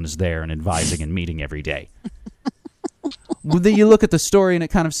payroll and is there and advising and meeting every day. Well, then you look at the story and it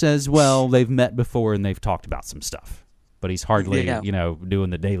kind of says, well, they've met before and they've talked about some stuff, but he's hardly, doing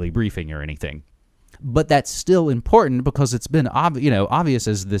the daily briefing or anything. But that's still important because it's been obvious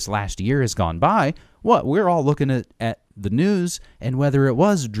as this last year has gone by. We're all looking at the news, and whether it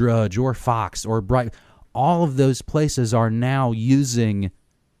was Drudge or Fox or Bright, all of those places are now using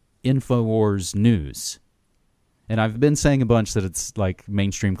InfoWars News. And I've been saying a bunch that it's like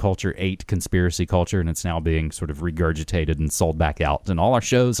mainstream culture ate conspiracy culture, and it's now being sort of regurgitated and sold back out. And all our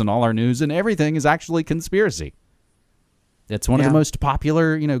shows and all our news and everything is actually conspiracy. It's one of the most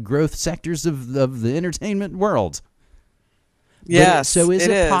popular, growth sectors of the entertainment world. Yes, so is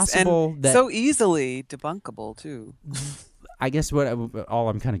it possible that so easily debunkable too? I guess all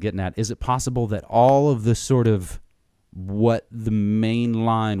I'm kind of getting at, is it possible that all of the sort of what the main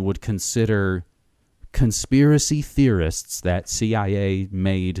line would consider conspiracy theorists, that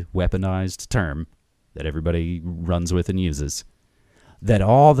CIA-made weaponized term that everybody runs with and uses, that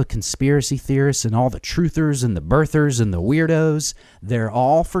all the conspiracy theorists and all the truthers and the birthers and the weirdos, they're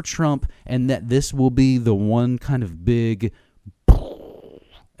all for Trump, and that this will be the one kind of big,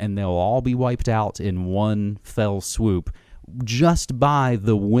 and they'll all be wiped out in one fell swoop, just by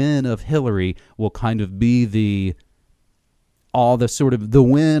the win of Hillary will kind of be the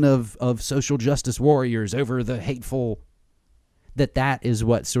win of social justice warriors over the hateful, that is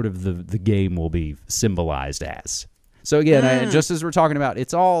what sort of the game will be symbolized as. So again, just as we're talking about,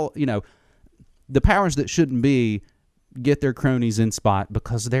 it's all, the powers that shouldn't be get their cronies in spot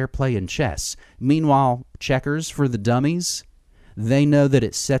because they're playing chess. Meanwhile, checkers for the dummies, they know that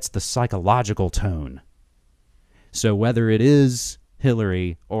it sets the psychological tone. So whether it is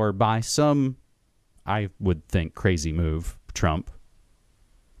Hillary or by some, I would think, crazy move, Trump,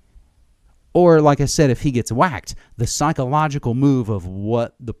 or, like I said, if he gets whacked, the psychological move of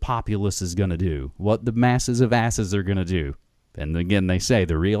what the populace is going to do, what the masses of asses are going to do. And again, they say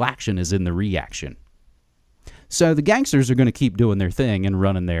the real action is in the reaction. So the gangsters are going to keep doing their thing and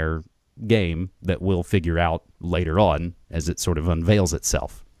running their game that we'll figure out later on as it sort of unveils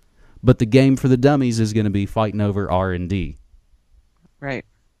itself. But the game for the dummies is going to be fighting over R&D. Right.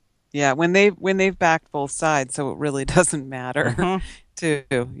 Yeah, when they've backed both sides, so it really doesn't matter, too,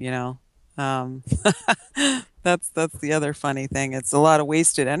 That's the other funny thing. It's a lot of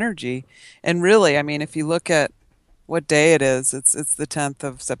wasted energy. And really, if you look at what day it is, it's the 10th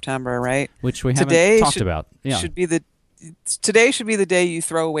of September, right? Which we haven't talked about. Yeah. Today should be the day you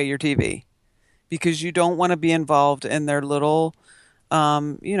throw away your TV, because you don't want to be involved in their little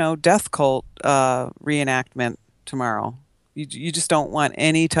death cult reenactment tomorrow. You just don't want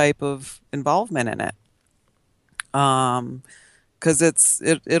any type of involvement in it. Because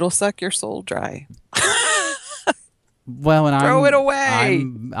it'll suck your soul dry. Well, and throw it away.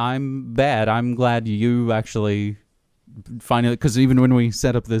 I'm bad. I'm glad you actually finally, because even when we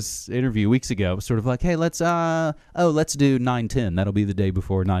set up this interview weeks ago, it was sort of like, hey, let's do 9/10. That'll be the day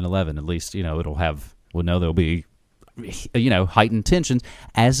before 9/11. At least we'll know there'll be heightened tensions,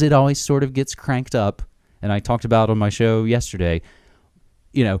 as it always sort of gets cranked up. And I talked about on my show yesterday,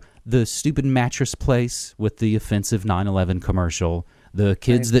 the stupid mattress place with the offensive 9/11 commercial, the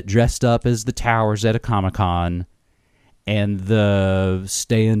kids that dressed up as the towers at a Comic-Con, and the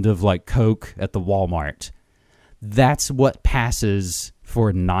stand of Coke at the Walmart. That's what passes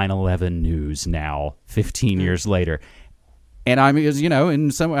for 9/11 news now, 15 years later. And I'm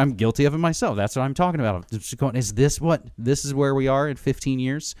guilty of it myself. That's what I'm talking about. This is where we are in 15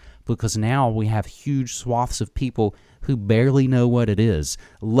 years? Because now we have huge swaths of people who barely know what it is,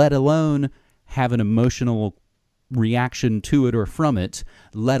 let alone have an emotional reaction to it or from it,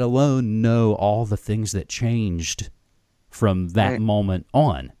 let alone know all the things that changed from that moment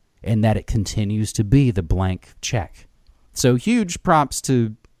on, and that it continues to be the blank check. So huge props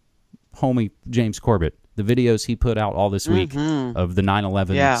to homie James Corbett, The videos he put out all this week of the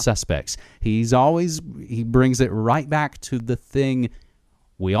 9/11 suspects. He brings it right back to the thing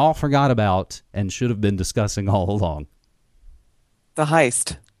we all forgot about and should have been discussing all along. The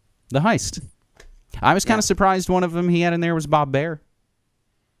heist. The heist. I was kind of surprised one of them he had in there was Bob Baer.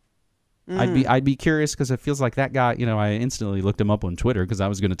 I'd be curious because it feels like that guy, I instantly looked him up on Twitter because I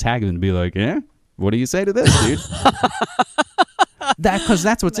was going to tag him and be like, what do you say to this, dude? Because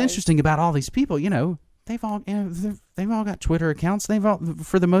that's what's interesting about all these people, they've all got Twitter accounts. They've all,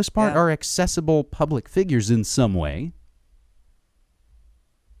 for the most part, are accessible public figures in some way.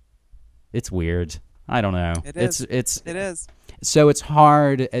 It's weird. I don't know. It is. So it's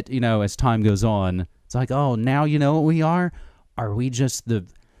hard as time goes on. It's like, oh, now you know what we are? Are we just the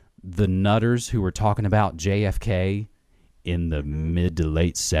nutters who were talking about JFK in the mid to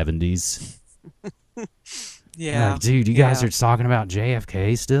late 70s? Yeah. Like, dude, you guys are talking about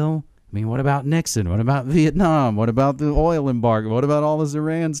JFK still? I mean, what about Nixon? What about Vietnam? What about the oil embargo? What about all this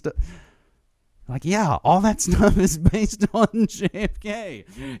Iran stuff? Like, yeah, all that stuff is based on JFK.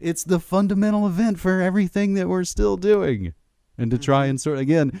 It's the fundamental event for everything that we're still doing. And to try and sort of,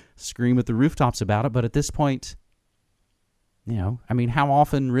 again, scream at the rooftops about it. But at this point, how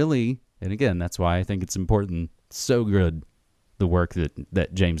often really, and again, that's why I think it's important, so good, the work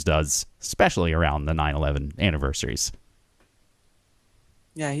that James does, especially around the 9/11 anniversaries.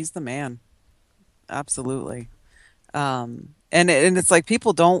 Yeah, he's the man. Absolutely. And it's like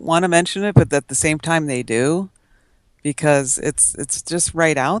people don't want to mention it, but at the same time they do, because it's just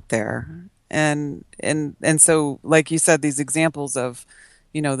right out there. And so, like you said, these examples of,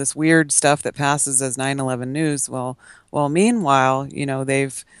 this weird stuff that passes as 9/11 news. Well, meanwhile,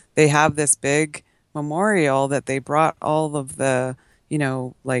 they have this big memorial that they brought all of the,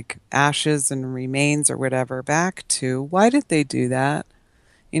 like ashes and remains or whatever back to. Why did they do that?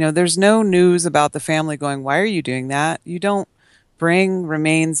 There's no news about the family going, why are you doing that? You don't bring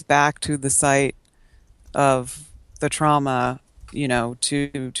remains back to the site of the trauma,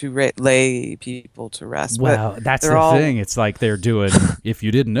 to lay people to rest. Well, that's the thing. It's like they're doing, if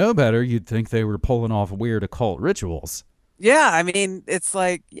you didn't know better, you'd think they were pulling off weird occult rituals. Yeah, I mean, it's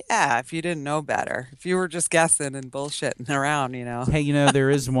like, if you didn't know better, if you were just guessing and bullshitting around, Hey,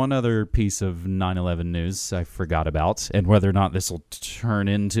 there is one other piece of 9/11 news I forgot about, and whether or not this will turn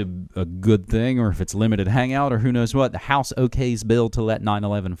into a good thing or if it's limited hangout or who knows what, the House okays bill to let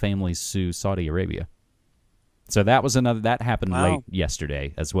 9/11 families sue Saudi Arabia. So that happened late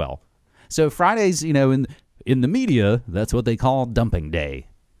yesterday as well. So Fridays, in the media, that's what they call dumping day.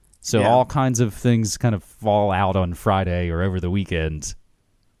 So all kinds of things kind of fall out on Friday or over the weekend.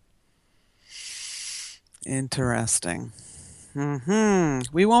 Interesting.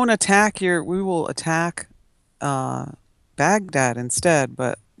 We won't attack we will attack Baghdad instead,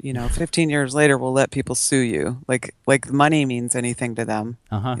 but 15 years later we'll let people sue you. Like money means anything to them.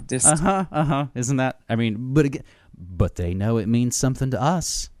 Isn't that? I mean, but they know it means something to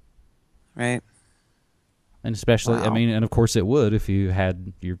us. Right. And especially, and of course it would if you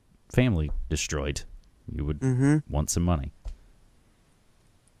had your family destroyed. You would want some money.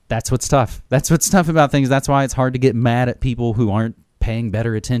 That's what's tough. That's what's tough about things. That's why it's hard to get mad at people who aren't paying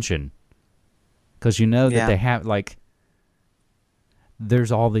better attention. Because that they have,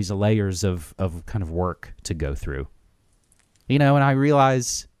 there's all these layers of kind of work to go through. And I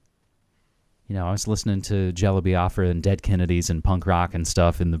realize, I was listening to Jello Biafra and Dead Kennedys and punk rock and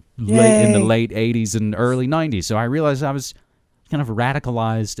stuff in the late 80s and early 90s. So I realized I was kind of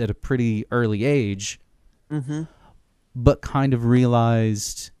radicalized at a pretty early age, but kind of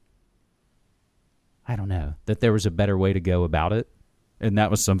realized, I don't know, that there was a better way to go about it. And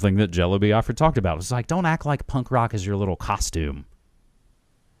that was something that Jello Biafra talked about. It was like, don't act like punk rock is your little costume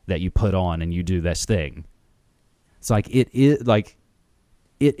that you put on and you do this thing. It's like, it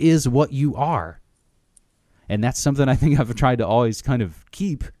is what you are. And that's something I think I've tried to always kind of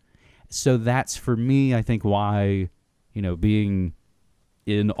keep. So that's, for me, I think why, being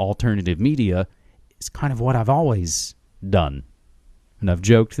in alternative media is kind of what I've always done. And I've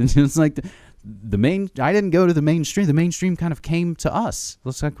joked, and it's like I didn't go to the mainstream. The mainstream kind of came to us.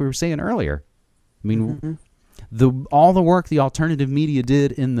 Looks like we were saying earlier. I mean, all the work the alternative media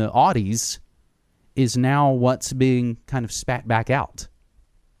did in the Audies is now what's being kind of spat back out.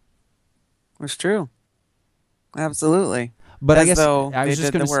 It's true. Absolutely. But I guess I was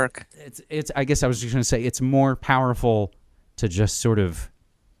just going to work. I guess I was just going to say it's more powerful to just sort of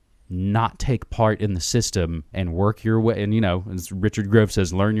not take part in the system and work your way, and as Richard Grove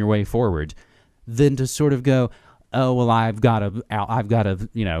says, learn your way forward, than to sort of go, oh well, I've got to,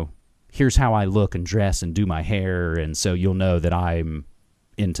 here's how I look and dress and do my hair, and so you'll know that I'm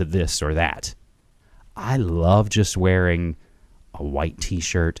into this or that. I love just wearing a white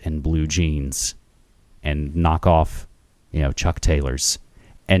t-shirt and blue jeans and knockoff, Chuck Taylors,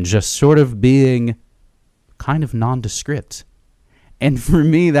 and just sort of being kind of nondescript. And for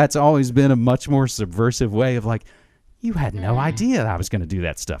me, that's always been a much more subversive way of like, you had no idea I was going to do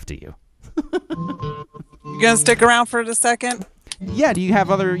that stuff to you. You gonna stick around for a second? Yeah, you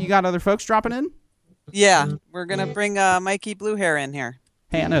got other folks dropping in? Yeah, we're gonna bring Mikey Blue Hair in here.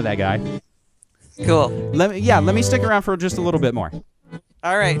 Hey, I know that guy. Cool. Let me stick around for just a little bit more.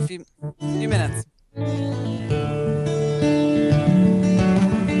 All right, few minutes.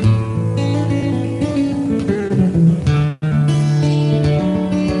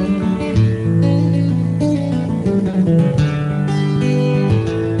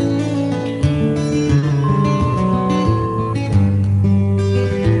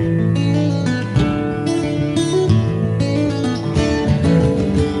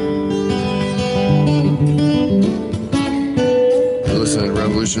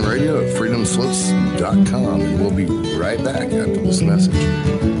 Radio at freedomslips.com, and we'll be right back after this message.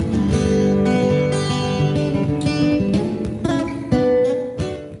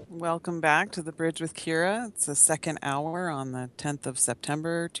 Welcome back to The Bridge with Kira. It's the second hour on the 10th of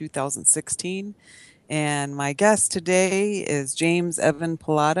September, 2016. And my guest today is James Evan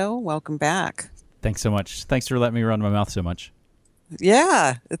Pilato. Welcome back. Thanks so much. Thanks for letting me run my mouth so much.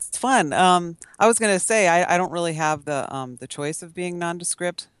 Yeah, it's fun. I was going to say I don't really have the choice of being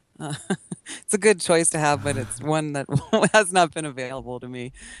nondescript. It's a good choice to have, but it's one that has not been available to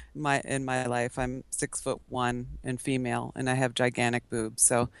me in my life. I'm 6'1" and female, and I have gigantic boobs,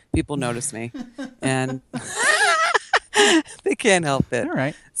 so people notice me, and they can't help it. All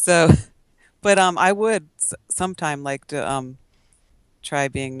right. So, but I would sometime like to try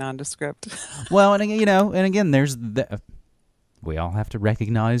being nondescript. Well, and again, there's we all have to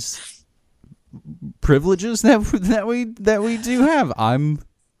recognize privileges that we do have. I'm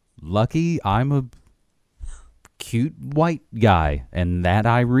lucky. I'm a cute white guy, and that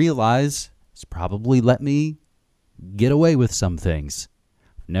I realize has probably let me get away with some things.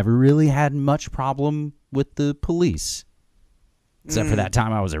 Never really had much problem with the police, except for that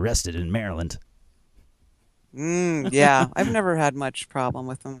time I was arrested in Maryland. Yeah, I've never had much problem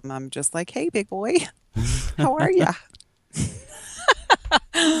with them. I'm just like, hey, big boy, how are ya?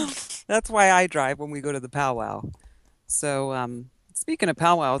 That's why I drive when we go to the powwow. So, speaking of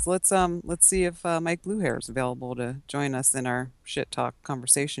powwows, let's see if Mike Bluehair is available to join us in our shit talk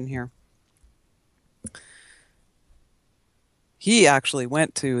conversation here. He actually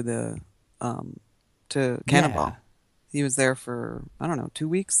went to the to Cannonball. Yeah. He was there for 2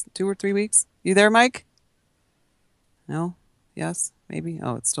 or 3 weeks. You there, Mike? No? Yes? Maybe?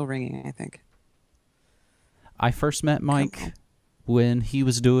 Oh, it's still ringing, I think. I first met Mike when he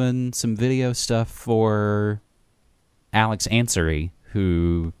was doing some video stuff for Alex Ansary,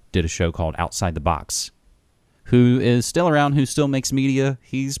 who did a show called Outside the Box, who is still around, who still makes media.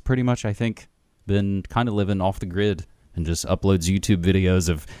 He's pretty much, I think, been kind of living off the grid and just uploads YouTube videos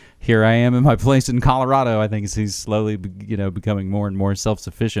of, here I am in my place in Colorado. I think he's slowly, becoming more and more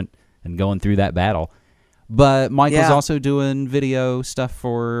self-sufficient and going through that battle. But Mike was also doing video stuff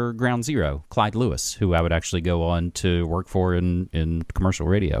for Ground Zero, Clyde Lewis, who I would actually go on to work for in commercial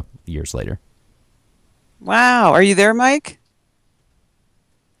radio years later. Wow. Are you there, Mike?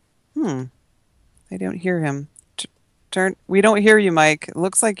 I don't hear him. We don't hear you, Mike. It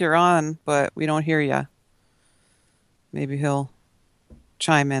looks like you're on, but we don't hear you. Maybe he'll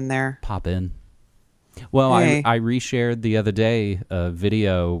chime in there. Pop in. Well, hey. I reshared the other day a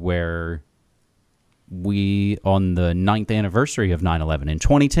video where we, on the 9th anniversary of 9/11 in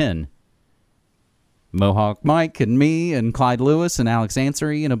 2010, Mohawk Mike and me and Clyde Lewis and Alex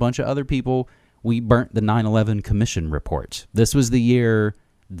Ansary and a bunch of other people, we burnt the 9/11 Commission report. This was the year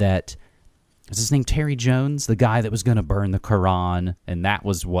that, was his name Terry Jones, the guy that was going to burn the Quran, and that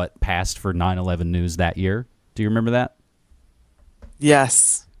was what passed for 9/11 news that year. Do you remember that?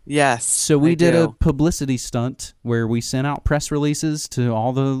 Yes. So we did a publicity stunt where we sent out press releases to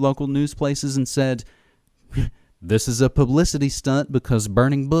all the local news places and said, this is a publicity stunt because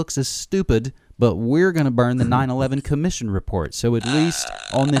burning books is stupid, but we're going to burn the 9/11 Commission report. So at least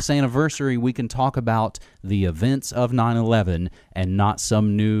on this anniversary, we can talk about the events of 9/11 and not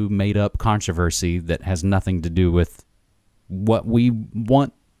some new made-up controversy that has nothing to do with what we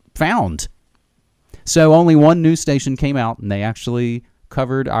found. So only one news station came out, and they actually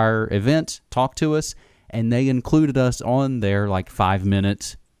covered our event, talked to us, and they included us on their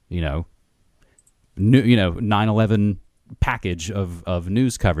 5-minute, 9/11 package of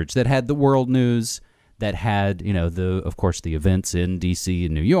news coverage that had the world news, that had, of course, the events in D.C.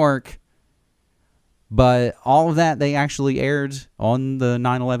 and New York, But all of that, they actually aired on the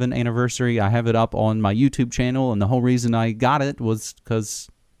 9/11 anniversary. I have it up on my YouTube channel, and the whole reason I got it was because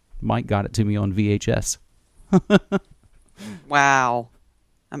Mike got it to me on VHS. Wow.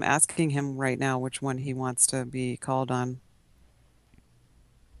 I'm asking him right now which one he wants to be called on.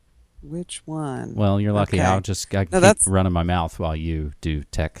 Which one? Well, you're lucky. Okay. I keep running my mouth while you do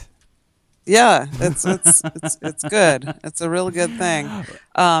tech. Yeah, it's good. It's a real good thing.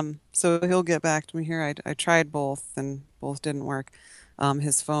 So he'll get back to me here. I tried both, and both didn't work.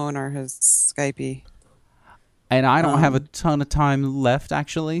 His phone or his Skypey. And I don't have a ton of time left,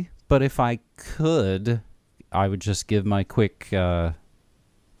 actually. But if I could, I would just give my quick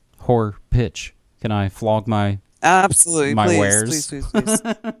horror pitch. Can I flog my Absolutely, my please, wares? please.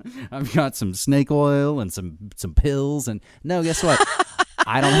 I've got some snake oil and some pills, and no, guess what?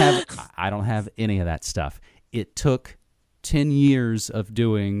 I don't have any of that stuff. It took 10 years of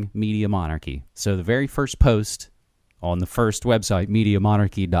doing Media Monarchy. So the very first post on the first website,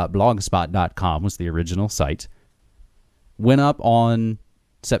 mediamonarchy.blogspot.com, was the original site, went up on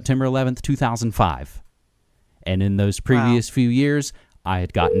September 11th, 2005. And in those previous few years, I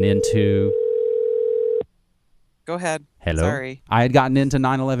had gotten into... Go ahead. Hello? Sorry. I had gotten into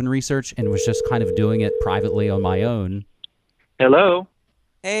 9/11 research and was just kind of doing it privately on my own. Hello.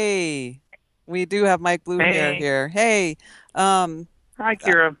 Hey, we do have Mike Blue Hair here. Hey. Hi,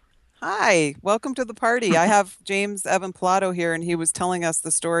 Kira. Hi. Welcome to the party. I have James Evan Pilato here, and he was telling us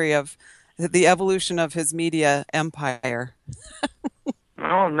the story of the evolution of his media empire.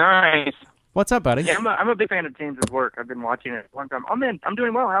 Oh, nice. What's up, buddy? Yeah, I'm a big fan of James's work. I've been watching it a long time. I'm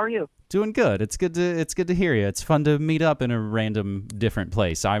doing well. How are you? Doing good. It's good to hear you. It's fun to meet up in a random different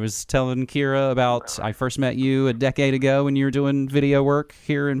place. I was telling Kira about I first met you a decade ago when you were doing video work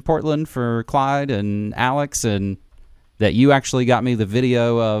here in Portland for Clyde and Alex, and that you actually got me the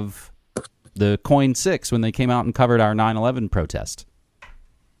video of the Coin 6 when they came out and covered our 9/11 protest.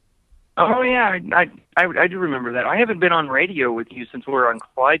 Oh yeah, I do remember that. I haven't been on radio with you since we were on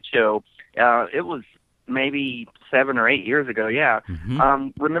Clyde show. It was maybe 7 or 8 years ago. Yeah. Mm-hmm.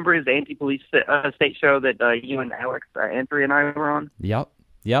 Remember his anti-police state show that you and Alex Antry and I were on? Yep.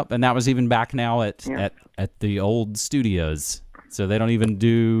 And that was even back now at the old studios, so they don't even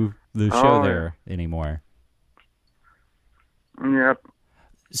do the show there anymore. Yep.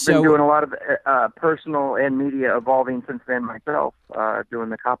 So, been doing a lot of personal and media evolving since then myself, doing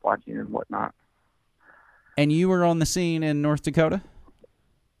the cop watching and whatnot. And you were on the scene in North Dakota?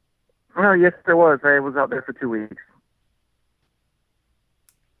 Oh, yes, there was. I was out there for 2 weeks.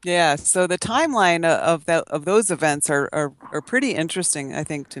 Yeah, so the timeline of those events are pretty interesting, I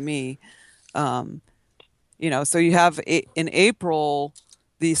think, to me. So you have in April,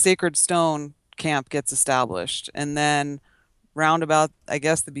 the Sacred Stone camp gets established, and then round about, I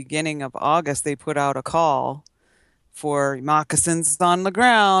guess, the beginning of August, they put out a call for moccasins on the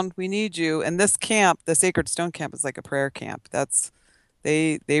ground. We need you. And this camp, the Sacred Stone camp, is like a prayer camp.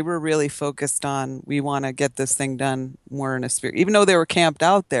 They were really focused on, we want to get this thing done more in a spirit. Even though they were camped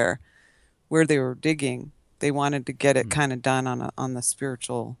out there where they were digging, they wanted to get it kind of done on the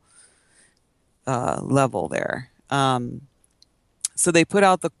spiritual level there. So they put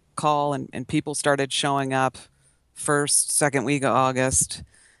out the call, and people started showing up second week of August.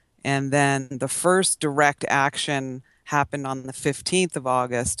 And then the first direct action happened on the 15th of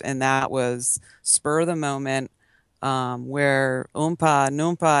August, and that was spur of the moment, where Oompa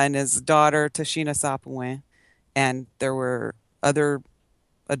Noompa and his daughter Tashina Sapawin, and there were other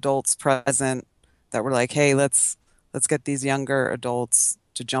adults present that were like, hey, let's get these younger adults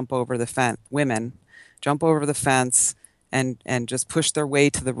to jump over the fence, women jump over the fence and just push their way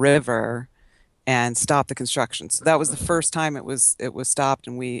to the river and stop the construction. So that was the first time it was stopped,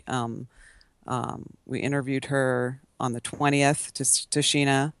 and we interviewed her on the 20th,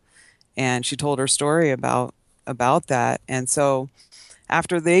 Tashina, and she told her story about that. And so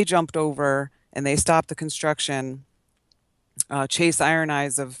after they jumped over and they stopped the construction, Chase Iron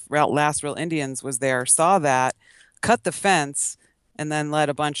Eyes of Last Real Indians was there, saw that, cut the fence, and then led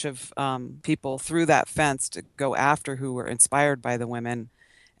a bunch of people through that fence to go after who were inspired by the women.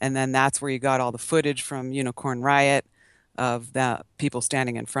 And then that's where you got all the footage from Unicorn Riot of the people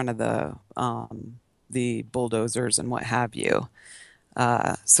standing in front of the bulldozers and what have you.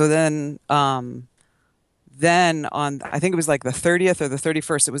 So then on, I think it was like the 30th or the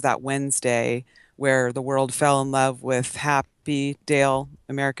 31st, it was that Wednesday where the world fell in love with Happy Dale,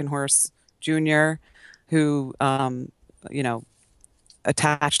 American Horse Jr., who,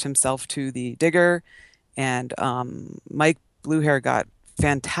 attached himself to the digger. And Mike Bluehair got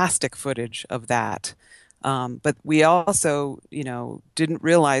fantastic footage of that. But we also, didn't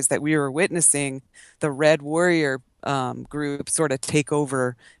realize that we were witnessing the Red Warrior group sort of take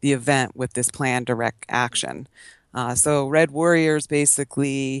over the event with this planned direct action. So Red Warrior is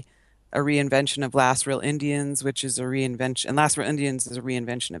basically a reinvention of Last Real Indians, which is a reinvention, and Last Real Indians is a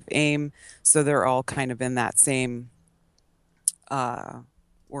reinvention of AIM. So they're all kind of in that same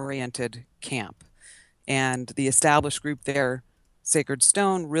oriented camp. And the established group there, Sacred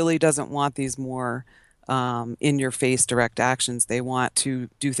Stone, really doesn't want these more in-your-face direct actions. They want to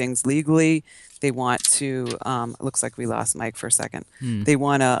do things legally. They want to. It looks like we lost Mike for a second. They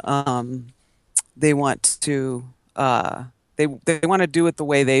want to. They want to. They want to do it the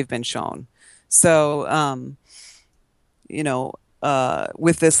way they've been shown. So,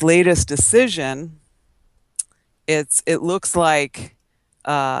 with this latest decision, it looks like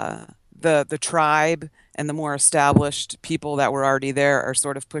the tribe and the more established people that were already there are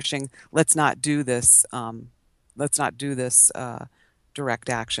sort of pushing, let's not do this direct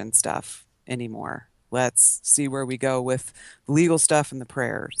action stuff anymore. Let's see where we go with the legal stuff and the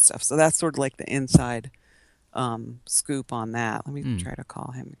prayer stuff. So that's sort of like the inside scoop on that. Let me try to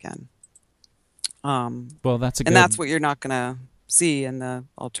call him again. Well, that's that's what you're not going to see in the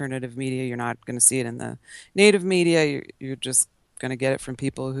alternative media. You're not going to see it in the native media. You're just going to get it from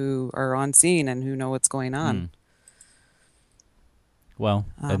people who are on scene and who know what's going on. Well,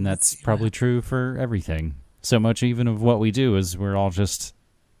 and that's probably true for everything. So much even of what we do is we're all just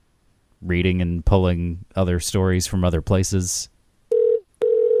reading and pulling other stories from other places.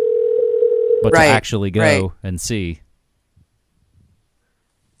 But to actually go and see.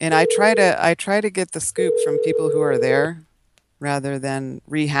 And I try to get the scoop from people who are there rather than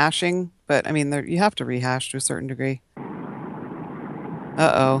rehashing. But I mean, you have to rehash to a certain degree.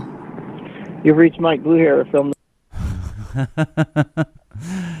 Uh-oh. You've reached Mike Bluehair from...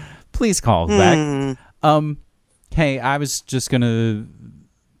 Please call back. Hey, I was just gonna,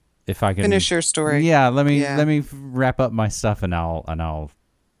 if I can finish your story. Yeah, let me wrap up my stuff and I'll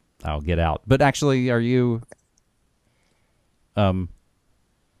get out. But actually, are you?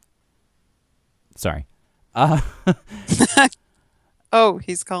 Sorry. Oh,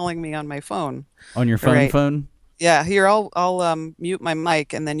 he's calling me on my phone. On your phone? Yeah, here I'll mute my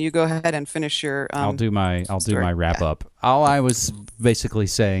mic and then you go ahead and finish your I'll do my wrap up. All I was basically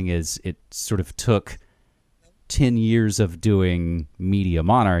saying is it sort of took 10 years of doing Media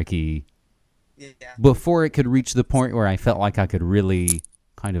Monarchy before it could reach the point where I felt like I could really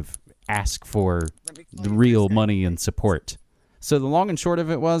kind of ask for the real money and support. So the long and short of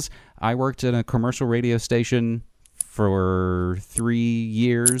it was I worked in a commercial radio station for 3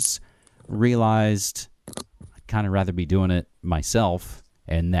 years, realized kind of rather be doing it myself,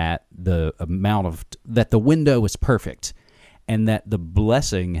 and that the window was perfect, and that the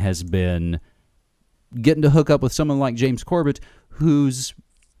blessing has been getting to hook up with someone like James Corbett, who's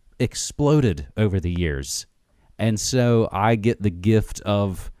exploded over the years. And so I get the gift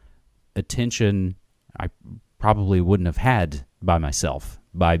of attention I probably wouldn't have had by myself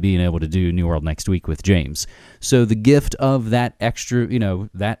by being able to do New World Next Week with James. So the gift of that extra,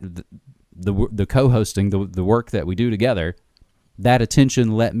 the co-hosting, the work that we do together, that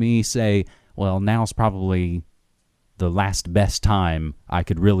attention let me say, well, now's probably the last best time I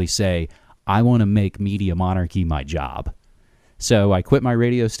could really say, I want to make Media Monarchy my job. So I quit my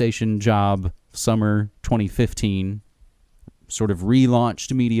radio station job summer 2015, sort of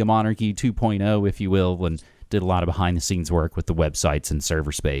relaunched Media Monarchy 2.0, if you will, and did a lot of behind-the-scenes work with the websites and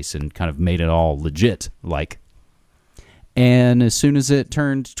server space and kind of made it all legit, like. And as soon as it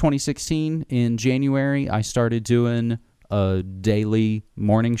turned 2016, in January, I started doing a daily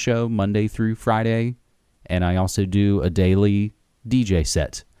morning show, Monday through Friday, and I also do a daily DJ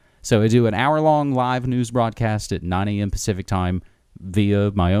set. So I do an hour-long live news broadcast at 9 a.m. Pacific time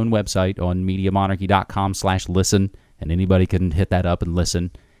via my own website on MediaMonarchy.com/listen, and anybody can hit that up and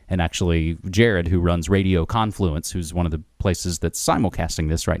listen. And actually, Jared, who runs Radio Confluence, who's one of the places that's simulcasting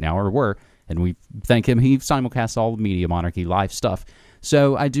this right now, or were, and we thank him, he simulcasts all the Media Monarchy live stuff.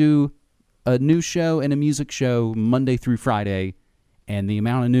 So I do a news show and a music show Monday through Friday, and the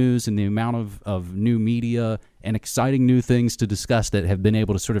amount of news and the amount of new media and exciting new things to discuss that have been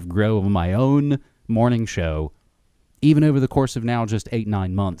able to sort of grow on my own morning show, even over the course of now just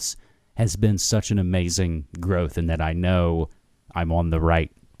 8-9 months, has been such an amazing growth, and that I know I'm on the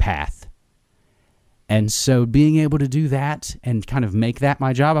right path. And so being able to do that and kind of make that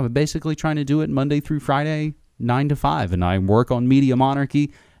my job, I'm basically trying to do it Monday through Friday, 9 to 5, and I work on Media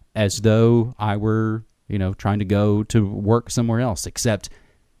Monarchy as though I were, trying to go to work somewhere else, except,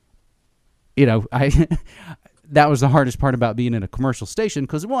 that was the hardest part about being in a commercial station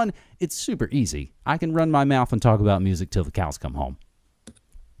because, one, it's super easy. I can run my mouth and talk about music till the cows come home.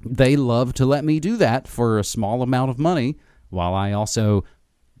 They love to let me do that for a small amount of money while I also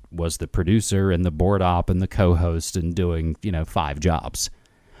was the producer and the board op and the co-host and doing, 5 jobs.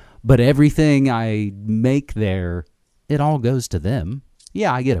 But everything I make there, it all goes to them.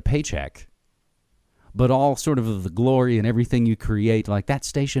 Yeah, I get a paycheck. But all sort of the glory and everything you create, like that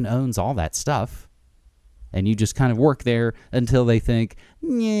station owns all that stuff. And you just kind of work there until they think,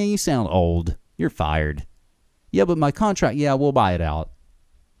 yeah, you sound old. You're fired. Yeah, but my contract, yeah, we'll buy it out.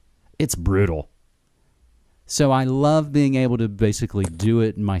 It's brutal. So I love being able to basically do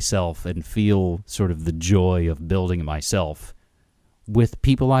it myself and feel sort of the joy of building it myself with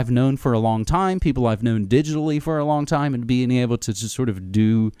people I've known for a long time, people I've known digitally for a long time, and being able to just sort of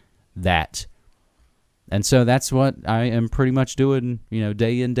do that. And so that's what I am pretty much doing,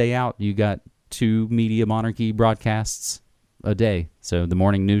 day in, day out. You got 2 Media Monarchy broadcasts a day. So the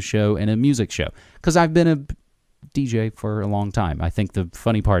morning news show and a music show. Because I've been a DJ for a long time. I think the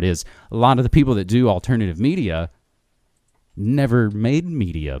funny part is a lot of the people that do alternative media never made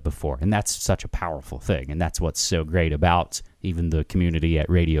media before. And that's such a powerful thing. And that's what's so great about even the community at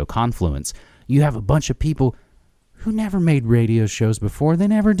Radio Confluence. You have a bunch of people who never made radio shows before. They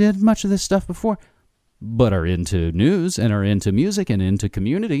never did much of this stuff before, but are into news and are into music and into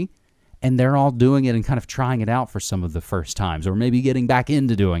community. And they're all doing it and kind of trying it out for some of the first times, or maybe getting back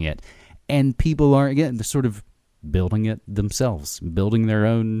into doing it. And people are, again, they're sort of building it themselves, building their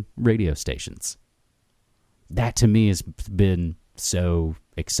own radio stations. That to me has been so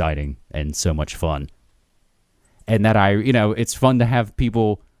exciting and so much fun. And that it's fun to have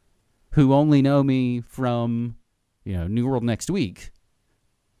people who only know me from, New World Next Week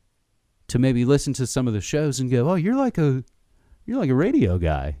to maybe listen to some of the shows and go, oh, you're like a radio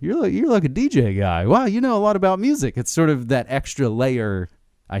guy. You're like a DJ guy. Wow, you know a lot about music. It's sort of that extra layer,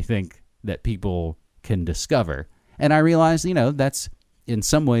 I think, that people can discover. And I realize, that's in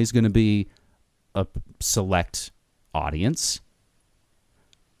some ways going to be a select audience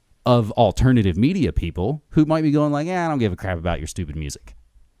of alternative media people who might be going like, I don't give a crap about your stupid music.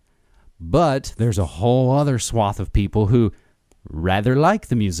 But there's a whole other swath of people who rather like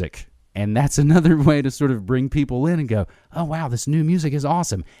the music. And that's another way to sort of bring people in and go, oh, wow, this new music is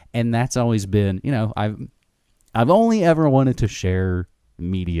awesome. And that's always been, I've only ever wanted to share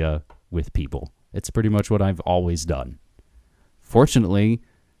media with people. It's pretty much what I've always done. Fortunately,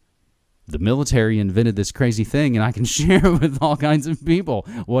 the military invented this crazy thing, and I can share with all kinds of people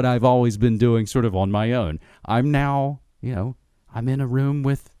what I've always been doing sort of on my own. I'm now, I'm in a room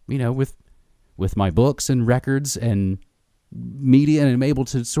with my books and records and media, and I'm able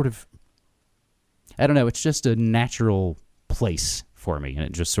to sort of, I don't know, it's just a natural place for me, and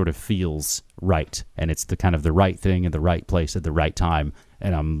it just sort of feels right. And it's the kind of the right thing at the right place at the right time,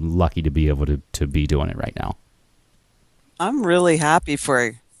 and I'm lucky to be able to be doing it right now. I'm really happy for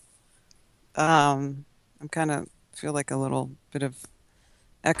you. I'm kind of feel like a little bit of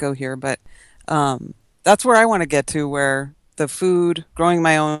echo here, but that's where I want to get to, where the food, growing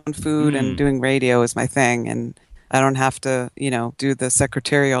my own food and doing radio is my thing, and I don't have to, do the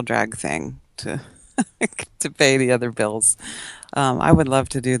secretarial drag thing to to pay the other bills. I would love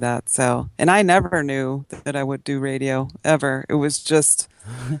to do that. So, and I never knew that I would do radio ever. It was just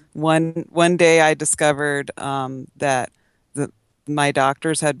one day I discovered that my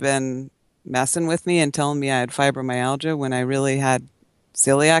doctors had been messing with me and telling me I had fibromyalgia when I really had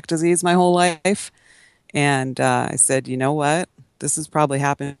celiac disease my whole life. And I said, you know what? This has probably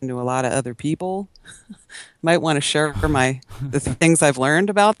happened to a lot of other people. Might want to share the things I've learned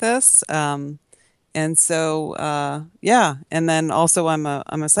about this. And so, yeah. And then also I'm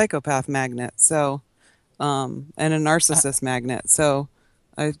a psychopath magnet. So, and a narcissist magnet. So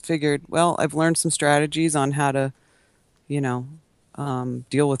I figured, well, I've learned some strategies on how to,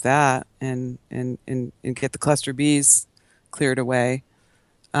 deal with that and get the cluster Bs cleared away.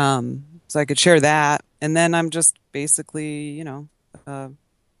 So I could share that. And then I'm just basically,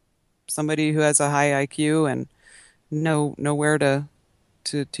 somebody who has a high IQ and know where to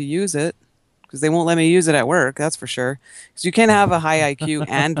use it, because they won't let me use it at work. That's for sure. Because you can't have a high IQ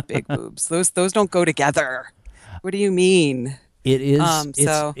and big boobs. Those don't go together. What do you mean? It is.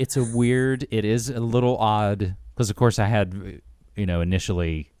 It's it is a little odd, because of course I had,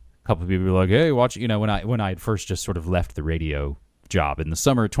 initially a couple of people were like, hey, watch, when I had first just sort of left the radio job in the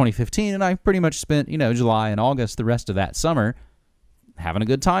summer of 2015, and I pretty much spent, July and August, the rest of that summer, having a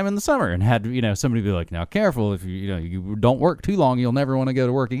good time in the summer, and had, somebody be like, now careful, if you don't work too long, you'll never want to go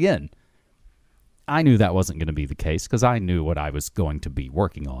to work again. I knew that wasn't going to be the case, because I knew what I was going to be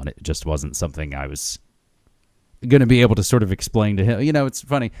working on. It just wasn't something I was going to be able to sort of explain to him. You know, it's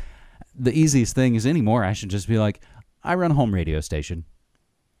funny. The easiest thing is anymore, I should just be like, I run a home radio station.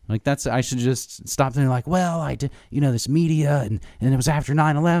 Like, I should just stop thinking like, well, I did, this media, and it was after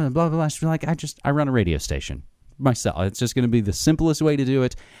 9/11, blah, blah, blah. I should be like, I run a radio station myself. It's just going to be the simplest way to do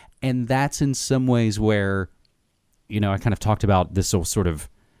it. And that's in some ways where, I kind of talked about this whole sort of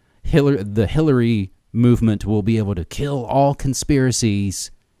the Hillary movement will be able to kill all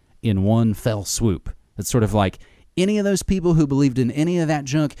conspiracies in one fell swoop. It's sort of like any of those people who believed in any of that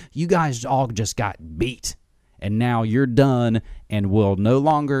junk, you guys all just got beat. And now you're done, and we'll no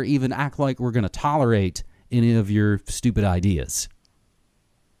longer even act like we're going to tolerate any of your stupid ideas.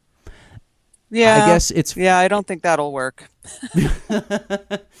 Yeah, I guess it's... Yeah, I don't think that'll work.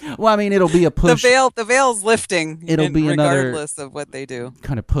 Well, I mean, it'll be a push. The veil's lifting. It'll be regardless of what they do.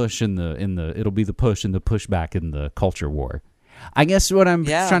 Kind of push it'll be the push and the pushback in the culture war. I guess what I'm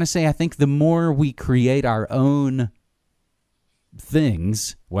trying to say, I think the more we create our own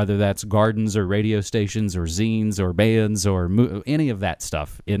things, whether that's gardens or radio stations or zines or bands or any of that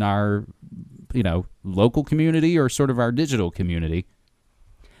stuff in our, local community or sort of our digital community,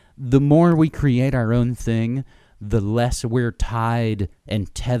 the more we create our own thing, the less we're tied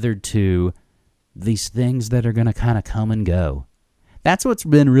and tethered to these things that are going to kind of come and go. That's what's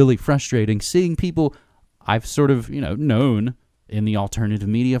been really frustrating, seeing people I've sort of, known in the alternative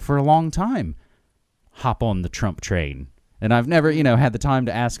media for a long time hop on the Trump train. And I've never, had the time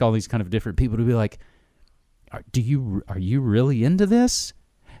to ask all these kind of different people to be like, are you really into this?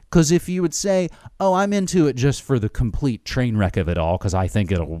 Because if you would say, oh, I'm into it just for the complete train wreck of it all because I think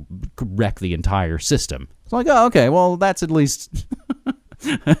it'll wreck the entire system. It's like, oh, okay, well, that's at least...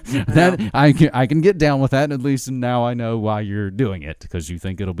 that I can get down with that, at least now I know why you're doing it, because you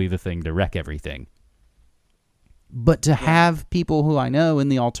think it'll be the thing to wreck everything. But to have people who I know in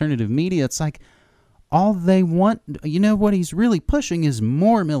the alternative media, it's like, all they want, what he's really pushing is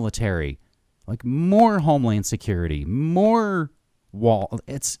more military, like more homeland security, more wall.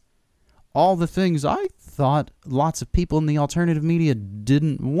 It's all the things I thought lots of people in the alternative media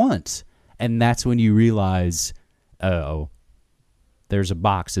didn't want. And that's when you realize, oh, there's a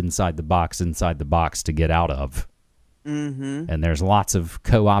box inside the box inside the box to get out of. Mm-hmm. And there's lots of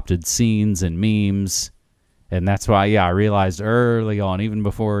co-opted scenes and memes. And that's why, I realized early on, even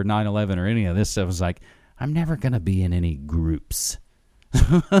before 9/11 or any of this stuff, I was like, I'm never going to be in any groups.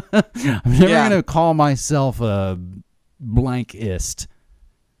 I'm never going to call myself a blankist.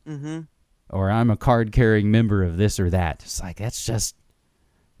 Mm-hmm. Or I'm a card-carrying member of this or that. It's like, that's just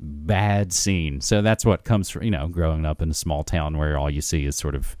bad scene. So that's what comes from, growing up in a small town where all you see is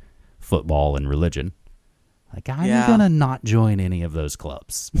sort of football and religion. Like, I'm going to not join any of those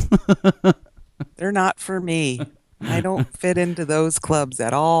clubs. They're not for me. I don't fit into those clubs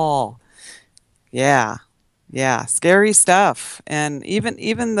at all. Yeah. Scary stuff. And even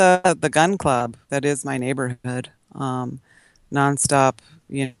the gun club that is my neighborhood, nonstop,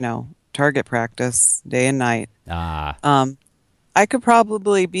 target practice day and night. I could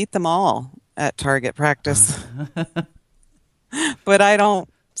probably beat them all at target practice. But I don't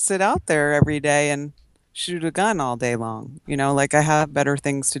sit out there every day and shoot a gun all day long. Like I have better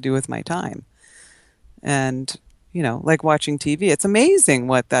things to do with my time. And, like watching TV, it's amazing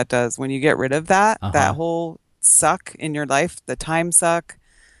what that does when you get rid of that whole suck in your life, the time suck,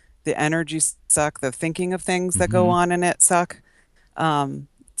 the energy suck, the thinking of things that go on in it suck.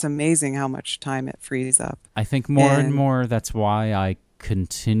 It's amazing how much time it frees up. I think more and more that's why I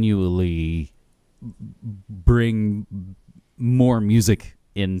continually bring more music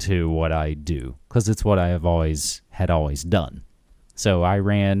into what I do, because it's what I have always done. So I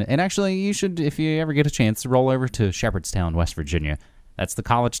ran, and actually you should, if you ever get a chance, roll over to Shepherdstown, West Virginia. That's the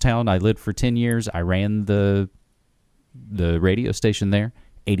college town. I lived for 10 years. I ran the radio station there,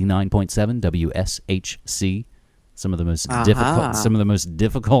 89.7 WSHC. Some of the most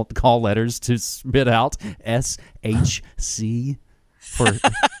difficult call letters to spit out. SHC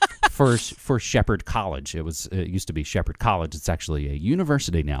for Shepherd College. It used to be Shepherd College. It's actually a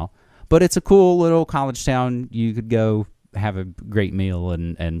university now, but it's a cool little college town. You could go have a great meal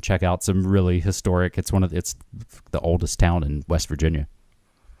and check out some really historic. It's the oldest town in West Virginia.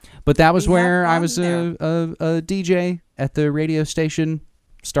 But that was where I was a DJ at the radio station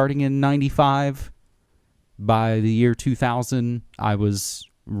starting in 95. By the year 2000, I was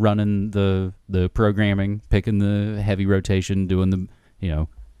running the programming, picking the heavy rotation, doing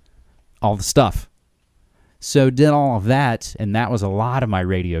all the stuff. So did all of that, and that was a lot of my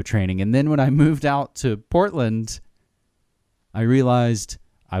radio training. And then when I moved out to Portland, I realized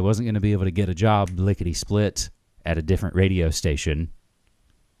I wasn't going to be able to get a job lickety-split at a different radio station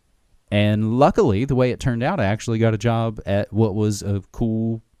And luckily, the way it turned out, I actually got a job at what was a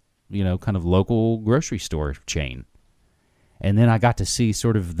cool, kind of local grocery store chain. And then I got to see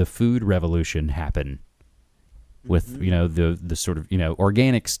sort of the food revolution happen with, the sort of,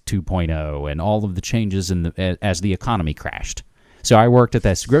 organics 2.0 and all of the changes as the economy crashed. So I worked at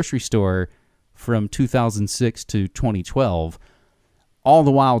this grocery store from 2006 to 2012, all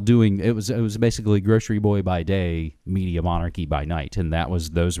the while doing, it was basically Grocery Boy by day, Media Monarchy by night. And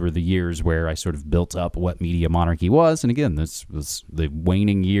those were the years where I sort of built up what Media Monarchy was. And again, this was the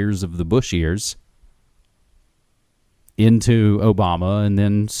waning years of the Bush years into Obama, and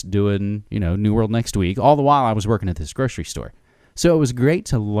then doing, New World Next Week, all the while I was working at this grocery store. So it was great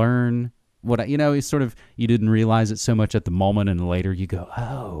to learn it's sort of, you didn't realize it so much at the moment, and later you go,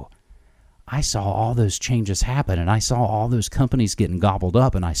 oh, I saw all those changes happen, and I saw all those companies getting gobbled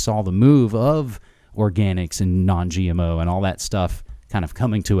up, and I saw the move of organics and non-GMO and all that stuff kind of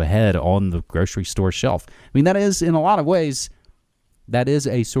coming to a head on the grocery store shelf. I mean, that is, in a lot of ways, that is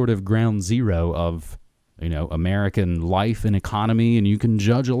a sort of ground zero of American life and economy, and you can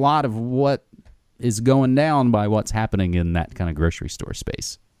judge a lot of what is going down by what's happening in that kind of grocery store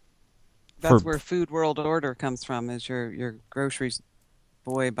space. That's where Food World Order comes from, is your grocery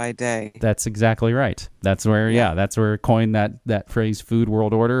boy by day. That's exactly right. That's where, that's where it coined that phrase, Food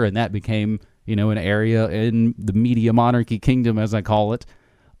World Order, and that became, an area in the Media Monarchy kingdom, as I call it,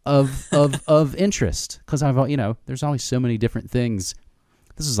 of interest. Because there's always so many different things.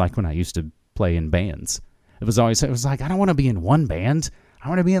 This is like when I used to play in bands. It was like, I don't want to be in one band. I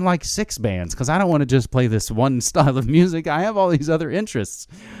want to be in like 6 bands because I don't want to just play this one style of music. I have all these other interests.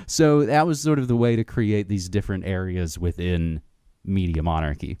 So that was sort of the way to create these different areas within Media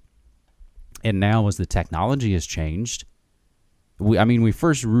Monarchy. And now as the technology has changed, we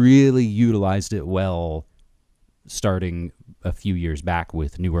first really utilized it well starting a few years back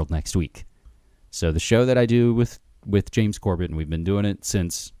with New World Next Week. So the show that I do with James Corbett, and we've been doing it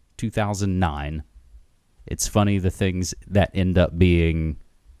since 2009. It's funny the things that end up being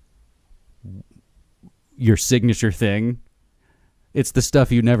your signature thing. It's the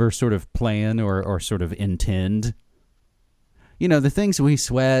stuff you never sort of plan or sort of intend. The things we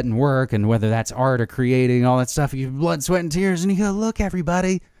sweat and work, and whether that's art or creating, all that stuff, you blood, sweat, and tears, and you go, look,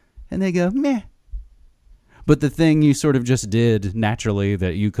 everybody. And they go, meh. But the thing you sort of just did naturally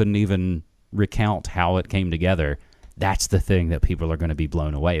that you couldn't even recount how it came together, that's the thing that people are going to be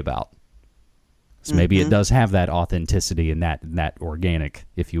blown away about. So maybe it does have that authenticity and that organic,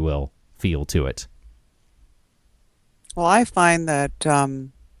 if you will, feel to it. Well, I find that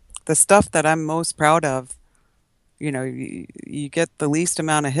the stuff that I'm most proud of, you get the least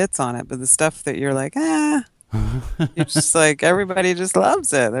amount of hits on it, but the stuff that you're like, it's just like everybody just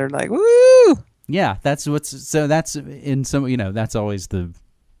loves it. They're like, woo! Yeah, that's in some, that's always I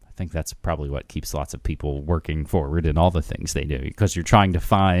think that's probably what keeps lots of people working forward in all the things they do, because you're trying to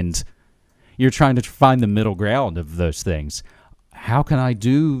find the middle ground of those things. How can I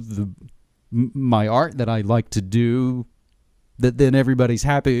do my art that I like to do that then everybody's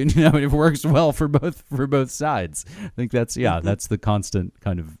happy and it works well for both sides? I think that's that's the constant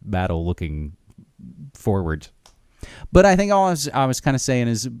kind of battle looking forward. But I think all I was kind of saying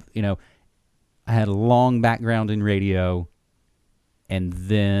is, I had a long background in radio, and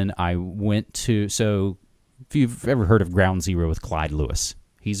then I went to, so if you've ever heard of Ground Zero with Clyde Lewis,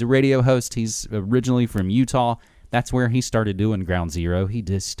 he's a radio host. He's originally from Utah. That's where he started doing Ground Zero. He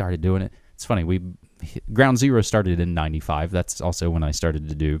just started doing it. It's funny. Ground Zero started in 95. That's also when I started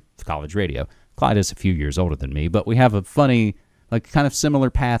to do college radio. Clyde is a few years older than me, but we have a funny, kind of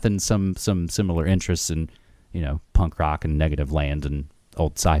similar path and some similar interests in, punk rock and Negative Land and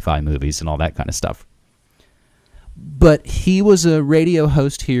old sci-fi movies and all that kind of stuff. But he was a radio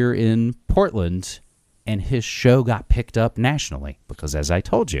host here in Portland, and his show got picked up nationally because, as I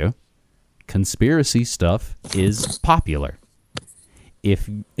told you, conspiracy stuff is popular. If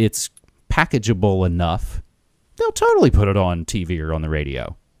it's packageable enough, they'll totally put it on TV or on the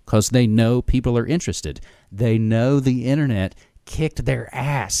radio because they know people are interested. They know the internet kicked their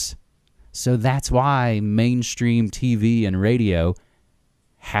ass. So that's why mainstream TV and radio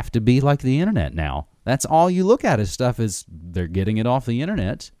have to be like the internet now. That's all you look at as stuff is they're getting it off the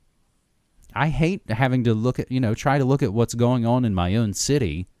internet. I hate having to look at, try to look at what's going on in my own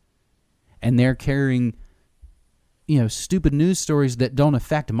city, and they're carrying, stupid news stories that don't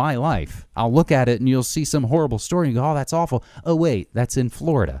affect my life. I'll look at it and you'll see some horrible story and go, oh, that's awful. Oh, wait, that's in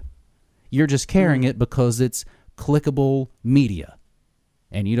Florida. You're just carrying it because it's clickable media,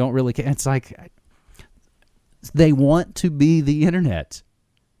 and you don't really care. It's like they want to be the internet.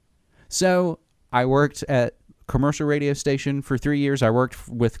 So I worked at commercial radio station for 3 years. I worked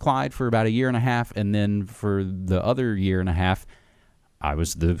with Clyde for about a year and a half, and then for the other year and a half, I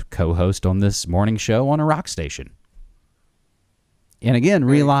was the co-host on this morning show on a rock station. And again,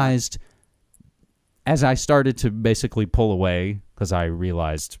 realized as I started to basically pull away, because I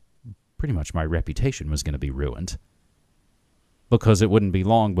realized pretty much my reputation was going to be ruined. Because it wouldn't be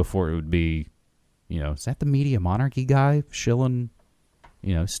long before it would be, is that the Media Monarchy guy shilling,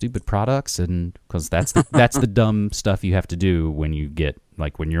 stupid products? And because that's the dumb stuff you have to do when you get,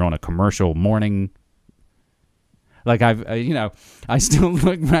 like, when you're on a commercial morning. Like, I still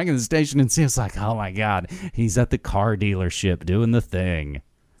look back at the station and see, it's like, oh my God, he's at the car dealership doing the thing.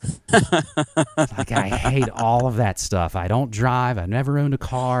 Like, I hate all of that stuff. I don't drive. I've never owned a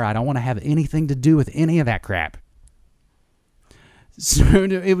car. I don't want to have anything to do with any of that crap. So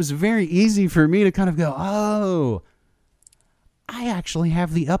it was very easy for me to kind of go, oh, I actually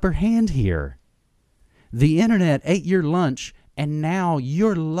have the upper hand here. The internet ate your lunch, and now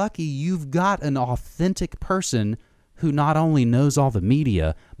you're lucky you've got an authentic person who not only knows all the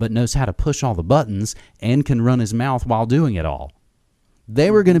media, but knows how to push all the buttons and can run his mouth while doing it all. They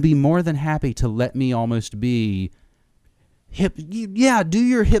were going to be more than happy to let me almost be hip. Yeah, do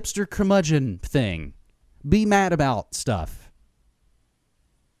your hipster curmudgeon thing. Be mad about stuff.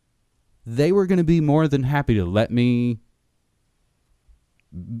 They were going to be more than happy to let me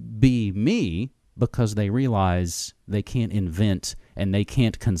be me because they realize they can't invent and they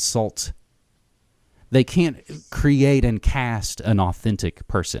can't consult. They can't create and cast an authentic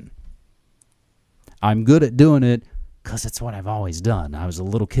person. I'm good at doing it because it's what I've always done. I was a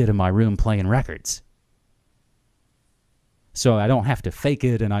little kid in my room playing records. So I don't have to fake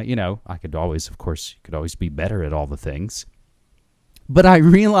it, and I could always, of course, you could always be better at all the things. But I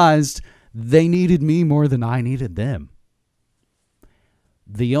realized they needed me more than I needed them.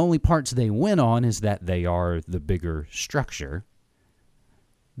 The only parts they win on is that they are the bigger structure.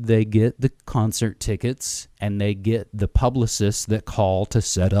 They get the concert tickets, and they get the publicists that call to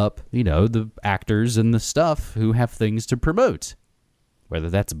set up, the actors and the stuff who have things to promote, whether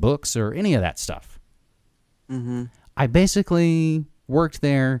that's books or any of that stuff. Mm-hmm. I basically worked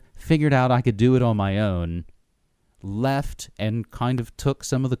there, figured out I could do it on my own, left and kind of took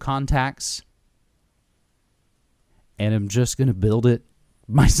some of the contacts, and I'm just going to build it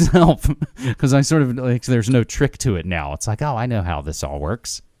myself because I sort of like there's no trick to it now. It's like, oh, I know how this all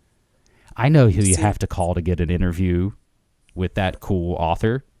works. I know who you have to call to get an interview with that cool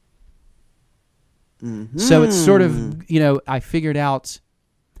author. Mm-hmm. So it's sort of, I figured out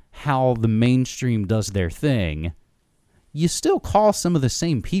how the mainstream does their thing. You still call some of the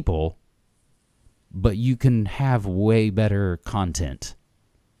same people, but you can have way better content.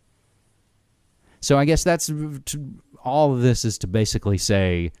 So I guess that's all of this is to basically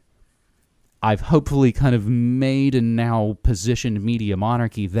say I've hopefully kind of made and now positioned Media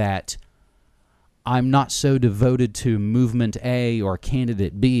Monarchy that I'm not so devoted to movement A or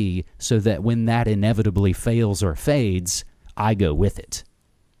candidate B so that when that inevitably fails or fades, I go with it.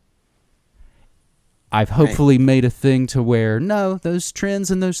 I've hopefully made a thing to where, no, those trends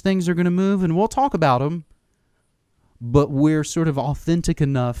and those things are going to move and we'll talk about them, but we're sort of authentic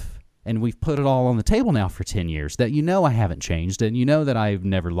enough and we've put it all on the table now for 10 years that I haven't changed and that I've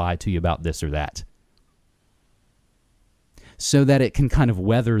never lied to you about this or that. So that it can kind of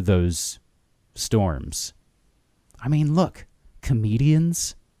weather those storms. I mean, look,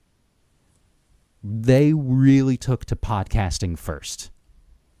 comedians, they really took to podcasting first.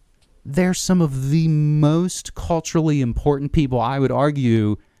 They're some of the most culturally important people. I would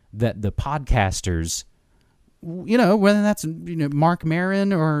argue that the podcasters, whether that's Mark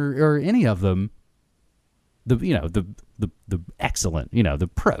Maron or any of them, the excellent, the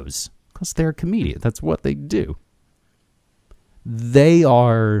pros, because they're comedians. That's what they do. They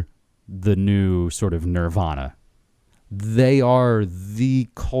are the new sort of nirvana. They are the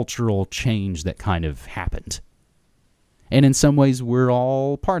cultural change that kind of happened. And in some ways, we're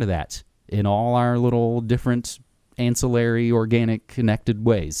all part of that in all our little different ancillary, organic, connected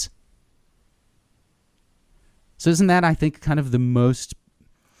ways. So isn't that, I think, kind of the most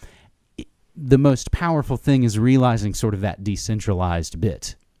powerful thing is realizing sort of that decentralized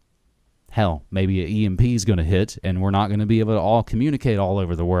bit. Hell, maybe an EMP is going to hit, and we're not going to be able to all communicate all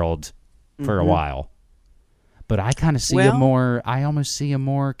over the world for a while. But I kind of see I almost see a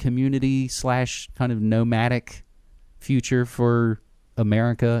more community / kind of nomadic future for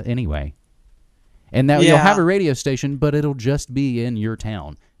America anyway. And that you'll have a radio station, but it'll just be in your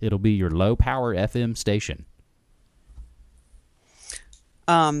town. It'll be your low power FM station.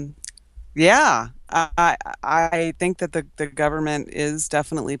 Yeah, I think that the government is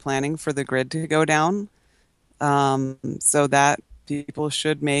definitely planning for the grid to go down. So that people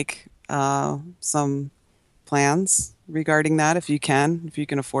should make some plans regarding that if you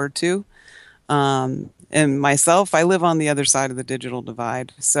can afford to. And myself, I live on the other side of the digital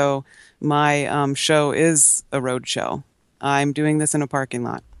divide. So my show is a road show. I'm doing this in a parking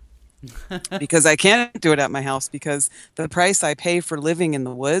lot because I can't do it at my house because the price I pay for living in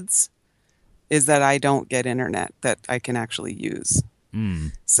the woods is that I don't get internet that I can actually use.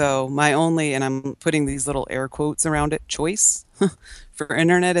 So my only, and I'm putting these little air quotes around it, choice for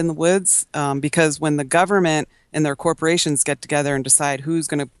internet in the woods, because when the government and their corporations get together and decide who's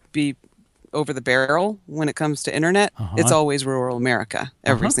going to be over the barrel when it comes to internet, it's always rural America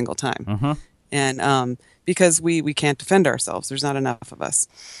every single time. And because we can't defend ourselves, there's not enough of us.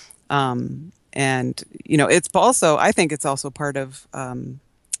 And, you know, it's also, I think it's also part of,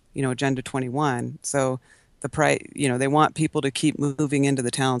 you know, Agenda 21. So the price, you know, they want people to keep moving into the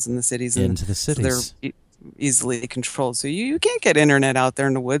towns and the cities. Into the cities. So they're easily controlled. So you can't get internet out there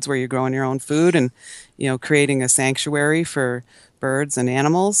in the woods where you're growing your own food and, you know, creating a sanctuary for birds and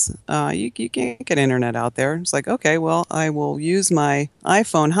animals. You can't get internet out there. It's like, okay, well, I will use my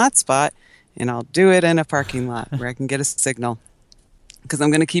iPhone hotspot and I'll do it in a parking lot where I can get a signal because I'm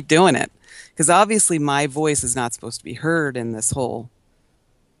going to keep doing it. Because obviously my voice is not supposed to be heard in this whole,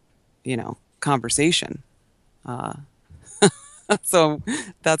 you know, conversation. So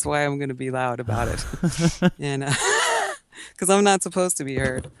that's why I'm going to be loud about it. And because I'm not supposed to be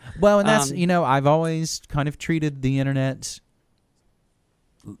heard. Well, and that's, you know, I've always kind of treated the internet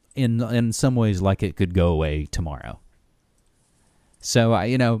in some ways like it could go away tomorrow. So,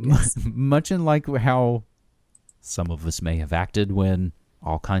 you know, much in like how some of us may have acted when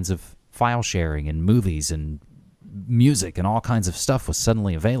all kinds of file sharing and movies and music and all kinds of stuff was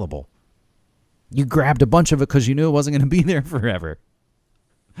suddenly available. You grabbed a bunch of it because you knew it wasn't going to be there forever.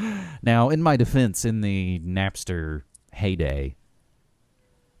 Now, in my defense, in the Napster heyday,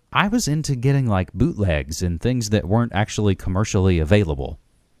 I was into getting like bootlegs and things that weren't actually commercially available.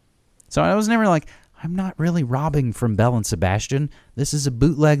 So I was never like, I'm not really robbing from Bell and Sebastian. This is a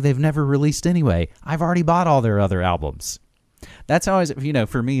bootleg they've never released anyway. I've already bought all their other albums. That's how, you know,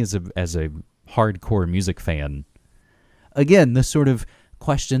 for me as a hardcore music fan, again, the sort of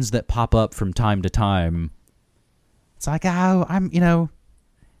questions that pop up from time to time, it's like, oh, I'm, you know,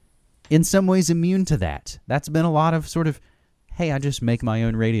 in some ways immune to that. That's been a lot of sort of, hey, I just make my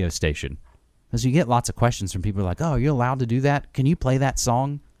own radio station. Because you get lots of questions from people like, oh, are you allowed to do that? Can you play that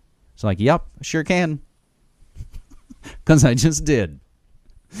song? It's like, yep, I sure can. Because I just did.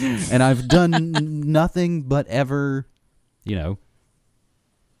 And I've done nothing but ever, you know,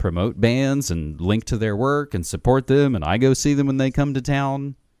 promote bands and link to their work and support them, and I go see them when they come to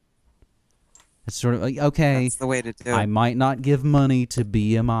town. It's sort of like, okay, that's the way to do it. I might not give money to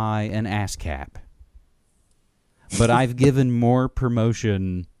BMI and ASCAP, but I've given more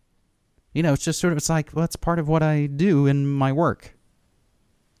promotion. You know, it's just sort of, it's like, well, it's part of what I do in my work.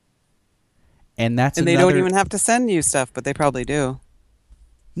 And that's and they don't even have to send you stuff, but they probably do.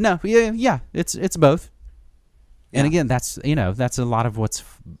 No, yeah, it's both. And again, that's, you know, that's a lot of what's,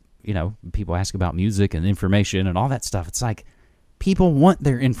 you know, people ask about music and information and all that stuff. It's like people want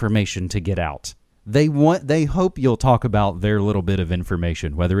their information to get out. They hope you'll talk about their little bit of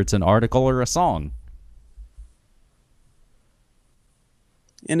information, whether it's an article or a song.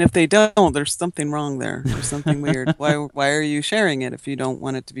 And if they don't, there's something wrong there. There's something weird. Why are you sharing it if you don't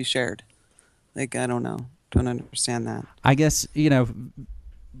want it to be shared? Like, I don't know. Don't understand that. I guess, you know,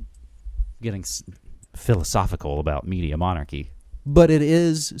 getting philosophical about media monarchy, but it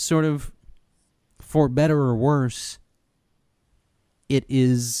is sort of, for better or worse, it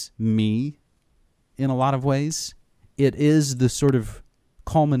is me in a lot of ways. It is the sort of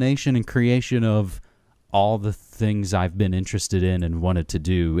culmination and creation of all the things I've been interested in and wanted to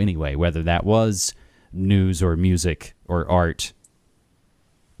do anyway, whether that was news or music or art,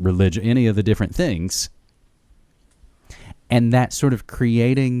 religion, any of the different things. And that sort of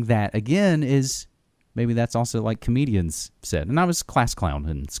creating that, again, is, maybe that's also like comedians said. And I was class clown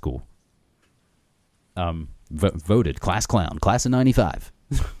in school. Voted class clown, class of 95.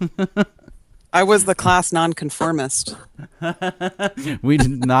 I was the class nonconformist. We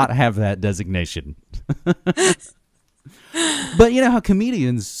did not have that designation. But you know how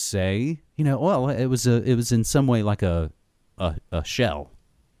comedians say, you know, well, it was in some way like a shell.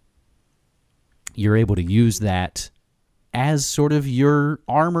 You're able to use that as sort of your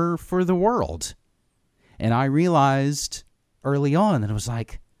armor for the world. And I realized early on that it was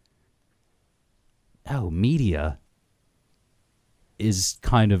like, oh, media is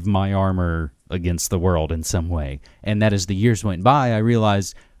kind of my armor against the world in some way. And that as the years went by, I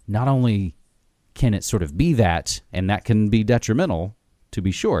realized not only can it sort of be that, and that can be detrimental, to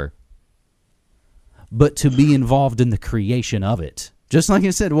be sure. But to be involved in the creation of it, just like I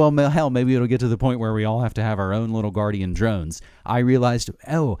said, well, hell, maybe it'll get to the point where we all have to have our own little guardian drones. I realized,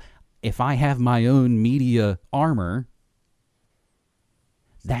 oh, if I have my own media armor,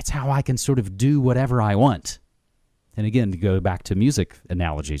 that's how I can sort of do whatever I want. And again, to go back to music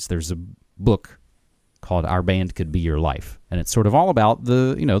analogies, there's a book called Our Band Could Be Your Life. And it's sort of all about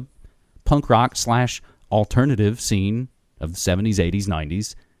the, punk rock / alternative scene of the 70s, 80s,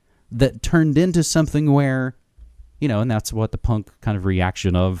 90s that turned into something where, and that's what the punk kind of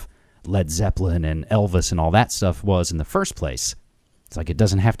reaction of Led Zeppelin and Elvis and all that stuff was in the first place. It's like it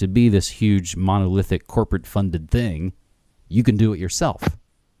doesn't have to be this huge monolithic corporate funded thing. You can do it yourself.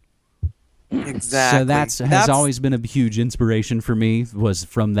 Exactly. So that's has always been a huge inspiration for me, was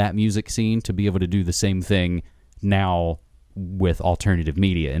from that music scene to be able to do the same thing now with alternative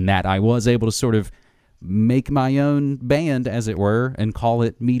media, and that I was able to sort of make my own band, as it were, and call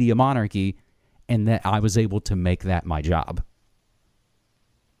it Media Monarchy, and that I was able to make that my job.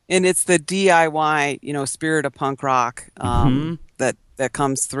 And it's the DIY, spirit of punk rock that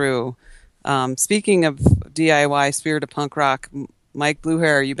comes through. Speaking of DIY spirit of punk rock, Mike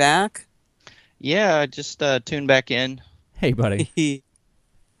Bluehair, are you back? Yeah, I just tuned back in. Hey, buddy.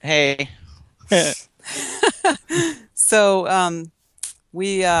 Hey. So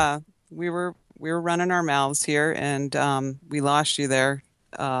we were running our mouths here, and we lost you there.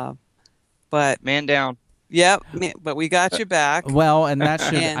 But man down. Yep, but we got you back. Well, and that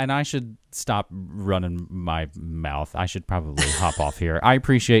should and I should stop running my mouth. I should probably hop off here. I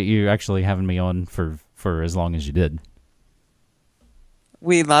appreciate you actually having me on for as long as you did.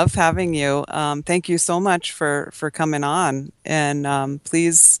 We love having you. Thank you so much for coming on, and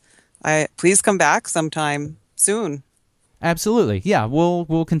please come back sometime soon. Absolutely, yeah.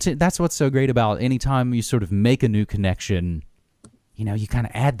 We'll continue. That's what's so great about anytime you sort of make a new connection. You kind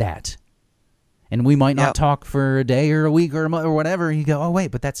of add that, and we might not talk for a day or a week or a month or whatever. And you go, oh wait,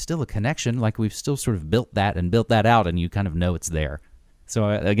 but that's still a connection. Like we've still sort of built that out, and you kind of know it's there.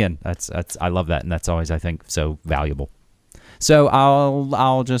 So again, that's I love that, and that's always I think so valuable. So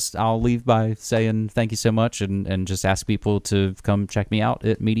I'll leave by saying thank you so much, and just ask people to come check me out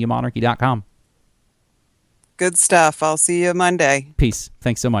at MediaMonarchy.com. Good stuff. I'll see you Monday. Peace.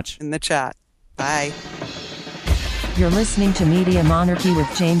 Thanks so much. In the chat. Bye. You're listening to Media Monarchy with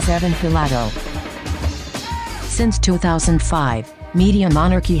James Evan Pilato. Since 2005, Media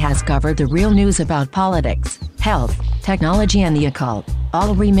Monarchy has covered the real news about politics, health, technology, and the occult,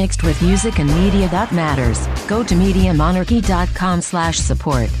 all remixed with music and media that matters. Go to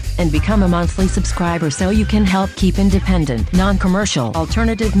MediaMonarchy.com/support and become a monthly subscriber so you can help keep independent, non-commercial,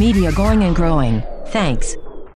 alternative media going and growing. Thanks.